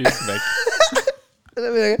so ein bisschen weg.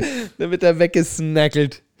 Dann wird er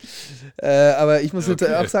weggesnackelt. Aber ich muss jetzt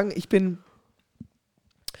auch sagen, ich bin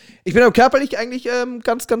auch körperlich eigentlich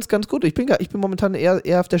ganz, ganz, ganz gut. Ich bin momentan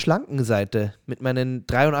eher auf der schlanken Seite mit meinen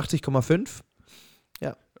 83,5.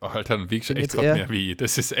 Ja. Alter, dann wiegst du echt gerade mehr wie ich.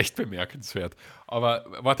 Das ist echt bemerkenswert. Aber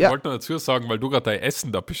warte, ich wollte noch dazu sagen, weil du gerade dein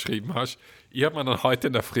Essen da beschrieben hast. Ich habe mir dann heute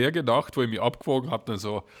in der Früh gedacht, wo ich mich abgewogen habe, dann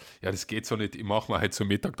so, ja, das geht so nicht, ich mache mir heute zum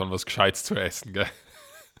Mittag dann was Gescheites zu essen, gell?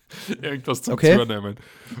 Irgendwas zum Zunehmen.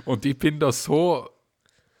 Und ich bin da so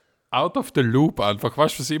out of the loop einfach.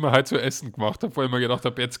 Weißt du, was ich immer heute zu essen gemacht habe, wo ich mir gedacht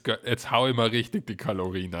habe, jetzt hau ich mal richtig die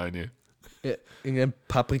Kalorien rein. Ja, irgendein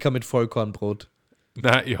Paprika mit Vollkornbrot.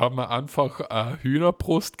 Nein, ich habe mir einfach eine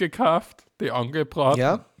Hühnerbrust gekauft, die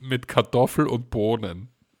angebraten mit Kartoffel und Bohnen.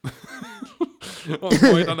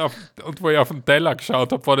 Und wo ich auf den Teller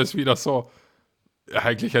geschaut habe, war das wieder so,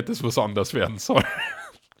 eigentlich hätte es was anderes werden sollen.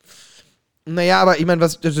 Naja, aber ich meine,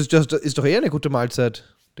 das ist doch eher eine gute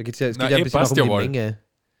Mahlzeit. Da geht es ja ein bisschen auch um die Menge.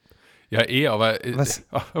 Ja, aber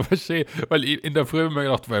schön, weil ich in der Früh habe ich mir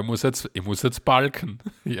gedacht, weil ich muss jetzt balken.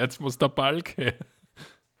 Jetzt muss der Balken.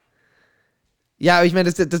 Ja, aber ich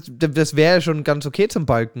meine, das wäre ja schon ganz okay zum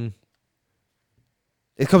Balken.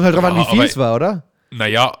 Es kommt halt drauf an, wie viel es war, oder?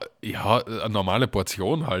 Naja, eine normale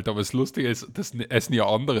Portion halt, aber das Lustige ist, das essen ja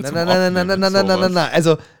andere zum Nein.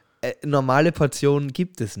 Also, normale Portionen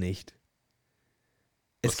gibt es nicht.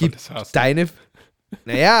 Es gibt deine.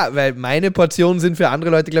 Naja, weil meine Portionen sind für andere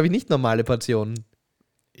Leute, glaube ich, nicht normale Portionen.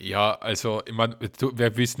 Ja, also, ich meine,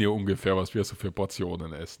 wir wissen ja ungefähr, was wir so für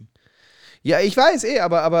Portionen essen. Ja, ich weiß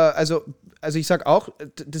aber also ich sag auch,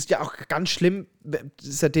 das ist ja auch ganz schlimm,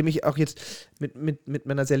 seitdem ich auch jetzt mit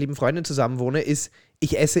meiner sehr lieben Freundin zusammen wohne, ist,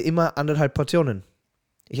 ich esse immer 1,5 Portionen.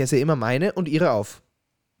 Ich esse immer meine und ihre auf.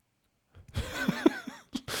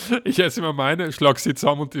 Ich esse immer meine, schlag sie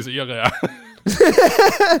zusammen und das ihre auch.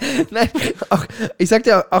 Nein, ich sag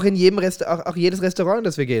dir auch in jedem auch jedes Restaurant, in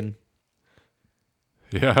das wir gehen.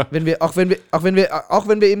 Ja. Wenn wir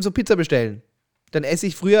eben so Pizza bestellen, dann esse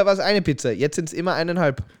ich früher was eine Pizza, jetzt sind es immer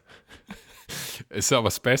 1,5. Es ist aber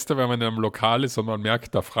das Beste, wenn man in einem Lokal ist und man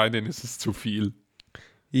merkt, der Freundin ist es zu viel.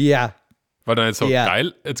 Ja. Weil dann ist so,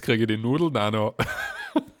 geil, jetzt kriege ich die Nudeln auch noch.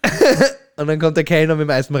 Und dann kommt der Kellner mit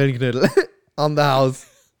dem Eismarillenknödel on the house.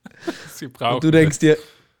 Sie brauchen und du denkst dir,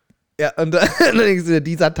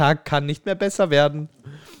 dieser Tag kann nicht mehr besser werden.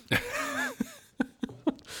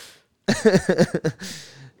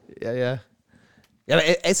 Ja, ja. Ja,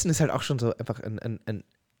 aber Essen ist halt auch schon so einfach ein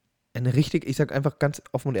richtig, ich sag einfach ganz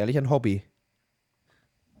offen und ehrlich, ein Hobby.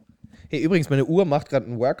 Hey, übrigens, meine Uhr macht gerade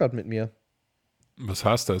einen Workout mit mir. Was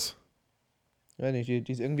heißt das? Ich weiß nicht,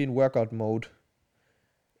 die ist irgendwie in Workout-Mode.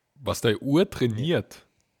 Was deine Uhr trainiert?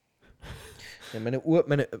 Ja,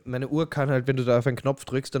 meine Uhr kann halt, wenn du da auf einen Knopf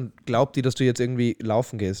drückst, dann glaubt die, dass du jetzt irgendwie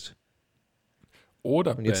laufen gehst.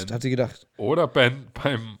 Oder Und jetzt Ben, hat sie gedacht, oder beim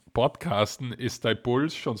Podcasten ist dein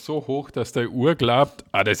Puls schon so hoch, dass deine Uhr glaubt,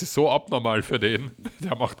 das ist so abnormal für den.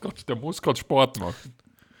 Der muss gerade Sport machen.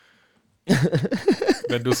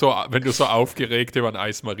 wenn du so aufgeregt über einen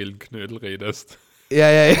Eismarillenknödel redest.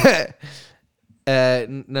 ja.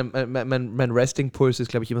 Mein Resting-Puls ist,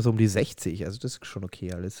 glaube ich, immer so um die 60. Also das ist schon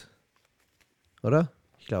okay alles. Oder?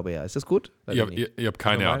 Ich glaube ja. Ist das gut? Ich habe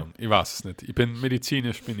keine Normal? Ahnung. Ich weiß es nicht.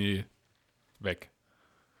 Medizinisch bin ich weg.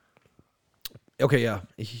 Okay, ja.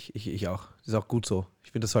 Ich auch. Das ist auch gut so.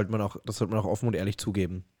 Ich finde, das sollte man auch offen und ehrlich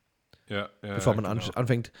zugeben. Ja, Bevor man genau.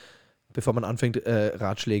 anfängt,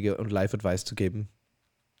 Ratschläge und Live-Advice zu geben.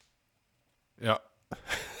 Ja.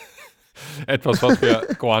 Etwas, was wir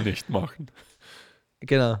gar nicht machen.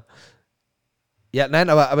 Genau. Ja, nein,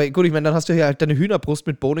 aber gut, ich meine, dann hast du ja halt deine Hühnerbrust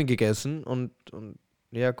mit Bohnen gegessen und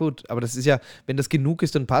ja, gut. Aber das ist ja, wenn das genug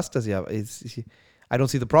ist, dann passt das ja. I don't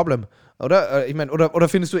see the problem. Oder? Ich meine, oder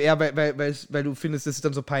findest du eher, weil du findest, dass es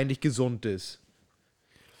dann so peinlich gesund ist?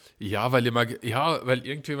 Ja, weil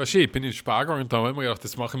irgendwie war schön. Ich bin in Spargel und da habe ich mir gedacht,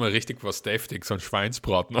 das mache ich mal richtig was deftig, so ein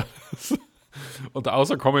Schweinsbraten. Und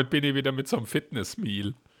rausgekommen bin ich wieder mit so einem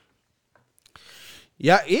Fitness-Meal.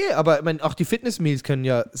 Ja, aber ich meine, auch die Fitness-Meals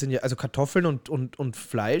sind ja, also Kartoffeln und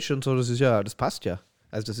Fleisch und so, das passt ja.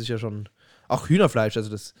 Also das ist ja schon, auch Hühnerfleisch,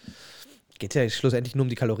 also das geht ja schlussendlich nur um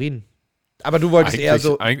die Kalorien. Aber du wolltest eher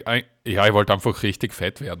so. Ich wollte einfach richtig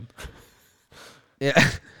fett werden. Ja,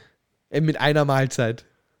 mit einer Mahlzeit.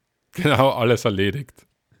 Genau, alles erledigt.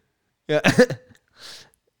 Ja.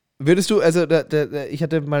 Würdest du, also ich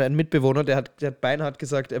hatte mal einen Mitbewohner, der hat beinhart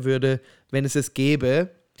gesagt, er würde, wenn es gäbe,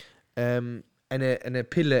 eine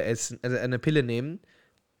Pille essen, also eine Pille nehmen,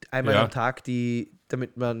 einmal am Tag,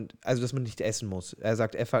 dass man nicht essen muss. Er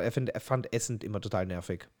sagt, er fand Essen immer total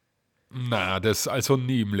nervig. Na, das also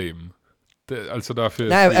nie im Leben. Also dafür.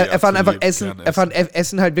 Nein, er fand einfach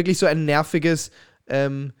Essen halt wirklich so ein nerviges,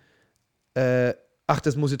 das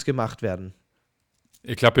muss jetzt gemacht werden.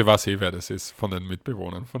 Ich glaube, ich weiß wer das ist von den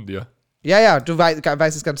Mitbewohnern von dir. Ja, du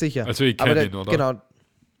weißt es ganz sicher. Also ich kenne ihn, oder? Genau.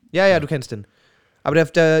 Ja, du kennst den. Aber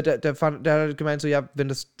der hat gemeint so, ja, wenn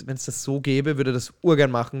es das so gäbe, würde er das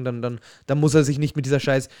urgern machen, dann muss er sich nicht mit dieser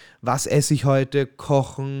Scheiß, was esse ich heute,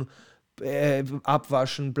 kochen,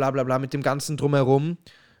 abwaschen, bla bla bla, mit dem ganzen Drumherum,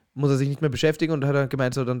 muss er sich nicht mehr beschäftigen und hat er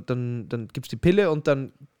gemeint so, dann gibt's die Pille und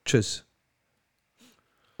dann tschüss.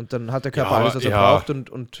 Und dann hat der Körper alles, was er braucht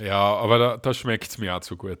und ja, aber da schmeckt es mir auch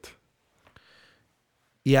zu gut.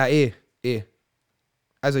 Ja,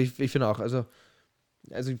 Also ich finde auch, also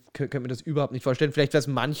ich könnte mir das überhaupt nicht vorstellen. Vielleicht wäre es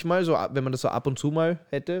manchmal so, wenn man das so ab und zu mal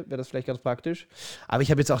hätte, wäre das vielleicht ganz praktisch. Aber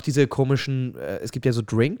ich habe jetzt auch diese komischen, es gibt ja so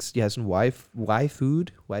Drinks, die heißen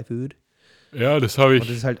Y-Food. Ja, das habe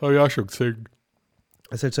ich, halt, hab ich auch schon gesehen.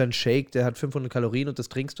 Das ist halt so ein Shake, der hat 500 Kalorien und das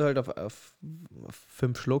trinkst du halt auf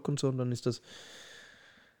 5 Schluck und so und dann ist das.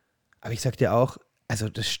 Aber ich sag dir auch, also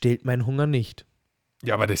das stillt meinen Hunger nicht.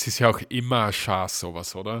 Ja, aber das ist ja auch immer Schaß,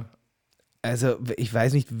 sowas, oder? Also ich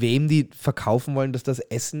weiß nicht, wem die verkaufen wollen, dass das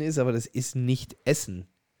Essen ist, aber das ist nicht Essen.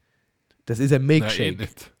 Das ist ein Milkshake. Na,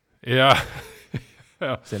 nicht. Ja.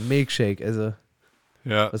 Das ist ein Milkshake, also.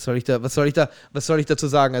 Ja. Was soll ich dazu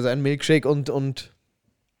sagen? Also ein Milkshake und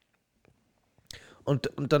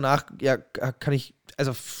danach, ja, kann ich,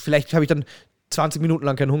 also vielleicht habe ich dann 20 Minuten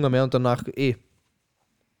lang keinen Hunger mehr und danach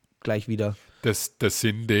gleich wieder. Das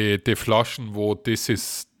sind die Flaschen, wo this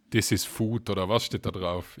is food oder was steht da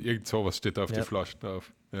drauf? Irgend sowas steht da auf die Flaschen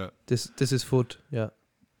drauf. Ja. This is food, ja.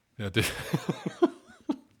 Ja, this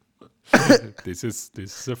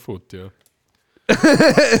is a food, ja.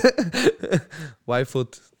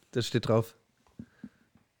 Y-Food, das steht drauf.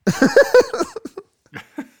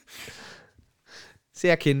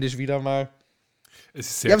 Sehr kindisch wieder mal. Es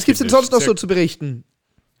ist sehr was gibt es denn sonst noch so zu berichten?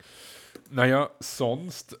 Naja,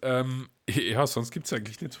 sonst gibt es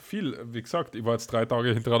eigentlich nicht so viel. Wie gesagt, ich war jetzt 3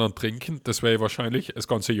 Tage hintereinander trinken. Das werde ich wahrscheinlich das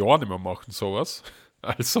ganze Jahr nicht mehr machen, sowas.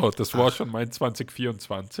 Also, das war schon mein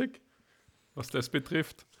 2024, was das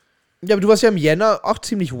betrifft. Ja, aber du warst ja im Jänner auch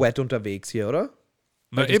ziemlich wet unterwegs hier, oder?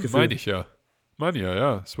 Na eben, meine ich ja.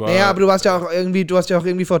 Es war, naja, aber du hast ja auch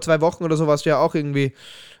irgendwie vor 2 Wochen oder so warst du ja auch irgendwie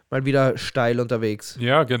mal wieder steil unterwegs.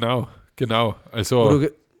 Ja, genau. Also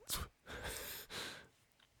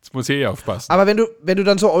Jetzt muss ich aufpassen. Aber wenn du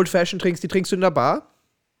dann so Old Fashioned trinkst, die trinkst du in der Bar?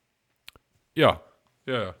 Ja.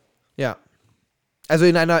 Ja. Also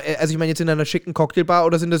ich meine jetzt in einer schicken Cocktailbar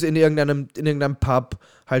oder sind das in irgendeinem Pub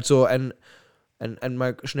halt so ein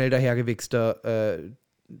mal schnell dahergewichster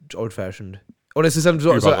Old Fashioned? Oder ist es dann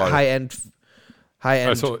so High-End?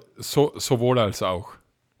 Also sowohl als auch.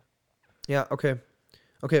 Ja, okay.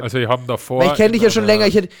 Also ich habe davor... Weil ich kenne dich ja schon länger,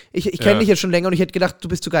 ich kenne dich ja schon länger und ich hätte gedacht, du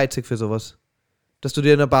bist zu geizig für sowas. Dass du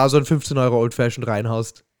dir in der Bar so ein 15 € Old Fashioned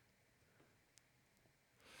reinhaust.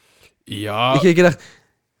 Ja. Ich hätte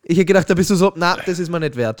gedacht, da bist du so, das ist mir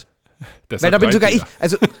nicht wert. Weil da bin sogar ich,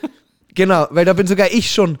 also genau, weil da bin sogar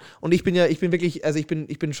ich schon und ich bin wirklich, also ich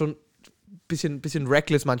bin schon ein bisschen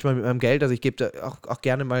reckless manchmal mit meinem Geld, also ich gebe da auch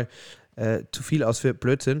gerne mal zu viel aus für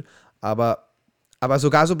Blödsinn, aber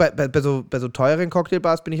sogar so bei so teuren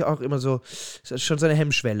Cocktailbars bin ich auch immer so, das ist schon so eine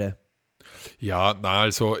Hemmschwelle. Ja,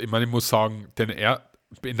 also ich meine, ich muss sagen,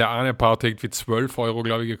 in der einen Bar hat irgendwie 12 €,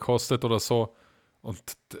 glaube ich, gekostet oder so. Und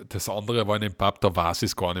das andere war in dem Pub, da weiß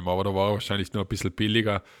ich es gar nicht mehr, aber da war er wahrscheinlich nur ein bisschen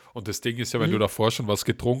billiger. Und das Ding ist ja, wenn du davor schon was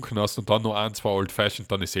getrunken hast und dann nur 1, 2 Old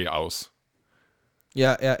Fashioned, dann ist aus.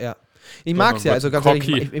 Ja. Ich mag es ja, also ganz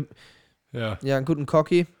ehrlich. Ja, einen guten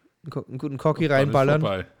Cocky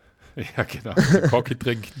reinballern. Ja, genau. Den Cocky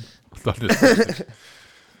trinken und dann ist es.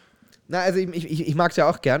 Na, also ich mag es ja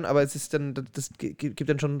auch gern, aber es ist dann, das gibt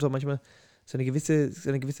dann schon so manchmal so eine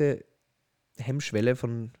gewisse Hemmschwelle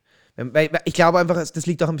von. Weil ich glaube einfach, das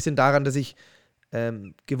liegt auch ein bisschen daran, dass ich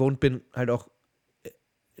gewohnt bin, halt auch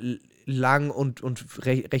lang und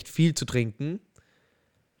recht viel zu trinken.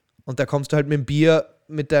 Und da kommst du halt mit dem Bier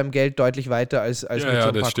mit deinem Geld deutlich weiter als mit so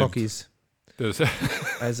ein paar Cockies.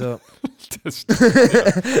 Also. Das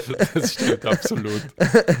stimmt absolut.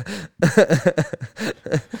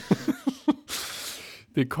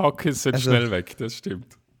 Die Cockies sind schnell weg, das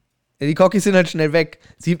stimmt. Ja, die Cockies sind halt schnell weg.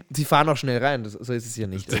 Sie fahren auch schnell rein, so ist es ja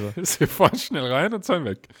nicht. Also. Sie fahren schnell rein und sind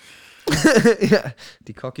weg. Ja,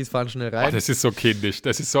 die Cockies fahren schnell rein. Oh, das ist so kindisch,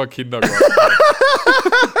 das ist so ein Kindergarten.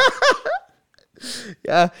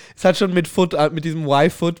 Ja, es hat schon mit diesem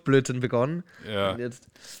Y-Foot-Blödsinn begonnen. Ja. Und jetzt,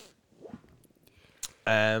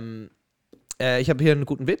 ich habe hier einen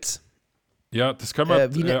guten Witz. Ja, das können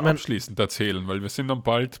wir abschließend erzählen, weil wir sind dann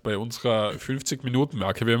bald bei unserer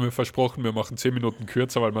 50-Minuten-Marke. Wir haben ja versprochen, wir machen 10 Minuten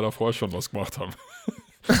kürzer, weil wir davor schon was gemacht haben.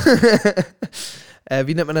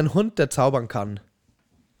 Wie nennt man einen Hund, der zaubern kann?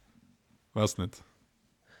 Was nicht?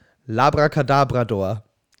 Labracadabrador.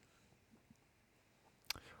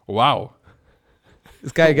 Wow.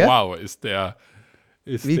 Ist geil, gell? Wow,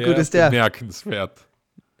 Wie gut ist der? Bemerkenswert.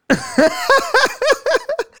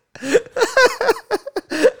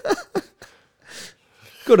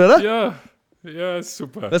 Gut, oder? Ja, ist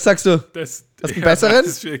super. Was sagst du? Hast du einen besseren?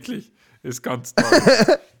 Das ist ganz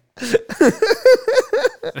toll.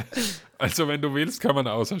 Also, wenn du willst, kann man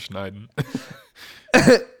ausschneiden.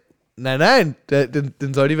 Nein,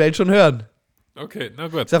 den soll die Welt schon hören. Okay, na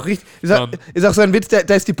gut. Ist auch so ein Witz,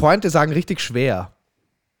 da ist die Pointe sagen richtig schwer.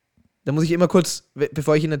 Da muss ich immer kurz,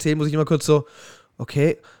 bevor ich ihn erzähle, muss ich immer kurz so,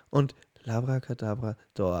 okay, und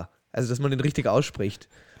Labracadabrador. Also, dass man den richtig ausspricht.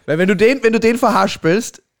 Weil wenn du den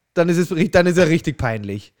verhaspelst, dann ist er richtig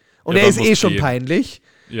peinlich. Und er ist schon peinlich.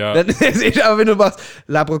 Ja. Dann ist aber wenn du machst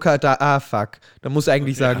Labracadabra, fuck. Dann musst du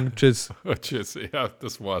eigentlich sagen, tschüss. Tschüss, ja,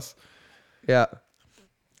 das war's. Ja.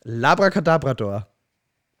 Labracadabrador.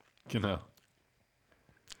 Genau.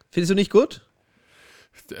 Findest du nicht gut?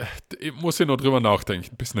 Ich muss ja noch drüber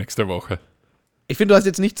nachdenken, bis nächste Woche. Ich finde, du hast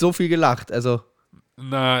jetzt nicht so viel gelacht, also.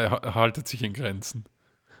 Nein, er haltet sich in Grenzen.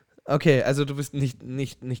 Okay, also du bist nicht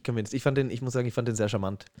convinced. Ich muss sagen, ich fand den sehr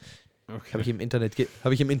charmant. Okay. Habe ich im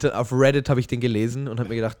Internet, auf Reddit habe ich den gelesen und habe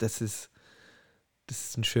mir gedacht, das ist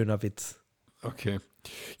ein schöner Witz. Okay.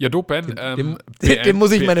 Ja, du, Ben, dem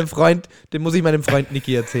muss ich meinem Freund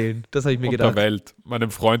Niki erzählen. Das habe ich mir gedacht.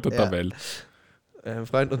 Meinem Freund und der Welt.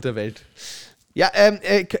 Freund und der Welt. Ja,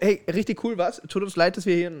 hey, richtig cool war's. Tut uns leid, dass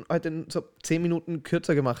wir hier heute so 10 Minuten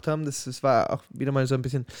kürzer gemacht haben. Das war auch wieder mal so ein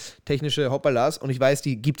bisschen technische Hoppalas. Und ich weiß,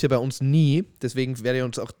 die gibt's ja bei uns nie. Deswegen werde ich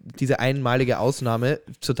uns auch diese einmalige Ausnahme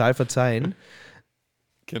total verzeihen.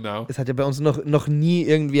 Genau. Es hat ja bei uns noch nie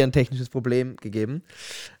irgendwie ein technisches Problem gegeben.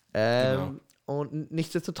 Genau. Und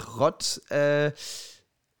nichtsdestotrotz,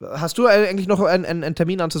 hast du eigentlich noch einen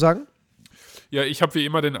Termin anzusagen? Ja, ich habe wie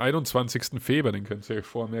immer den 21. Februar, den könnt ihr euch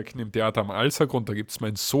vormerken, im Theater am Alsergrund. Da gibt es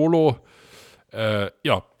mein Solo.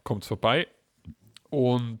 Kommt vorbei.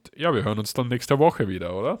 Und ja, wir hören uns dann nächste Woche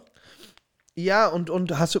wieder, oder? Ja, und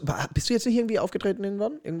bist du jetzt nicht irgendwie aufgetreten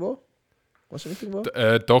irgendwo? Warst du nicht irgendwo?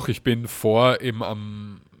 Doch, ich bin war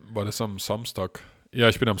das am Samstag? Ja,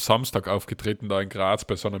 ich bin am Samstag aufgetreten, da in Graz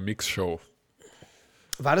bei so einer Mixshow.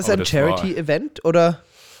 War das Aber ein das Charity-Event oder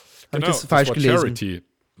habe ich das falsch war gelesen? Charity.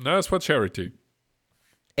 Nein, es war Charity.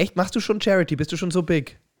 Echt, machst du schon Charity? Bist du schon so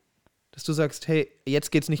big? Dass du sagst, hey,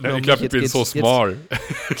 jetzt geht's nicht mehr Nein, um ich glaube, mich. ich bin so small.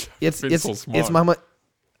 Jetzt machen wir.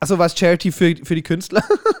 Achso, war es Charity für die Künstler?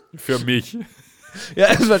 Für mich. Ja,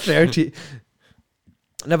 es war Charity.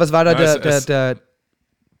 Na, was war da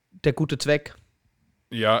der gute Zweck?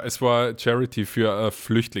 Ja, es war Charity für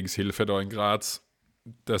Flüchtlingshilfe da in Graz.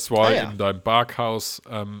 Das war in deinem Parkhaus.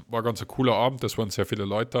 War ganz ein cooler Abend. Das waren sehr viele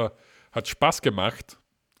Leute. Hat Spaß gemacht.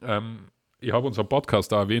 Ich habe unseren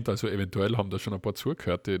Podcast da erwähnt, also eventuell haben da schon ein paar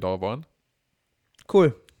zugehört, die da waren.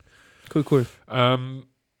 Cool.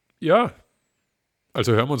 Ja,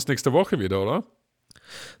 also hören wir uns nächste Woche wieder, oder?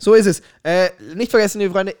 So ist es. Nicht vergessen,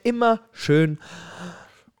 liebe Freunde, immer schön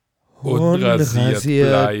unrasiert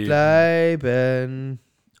bleiben.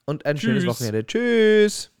 Und ein schönes Wochenende.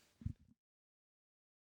 Tschüss.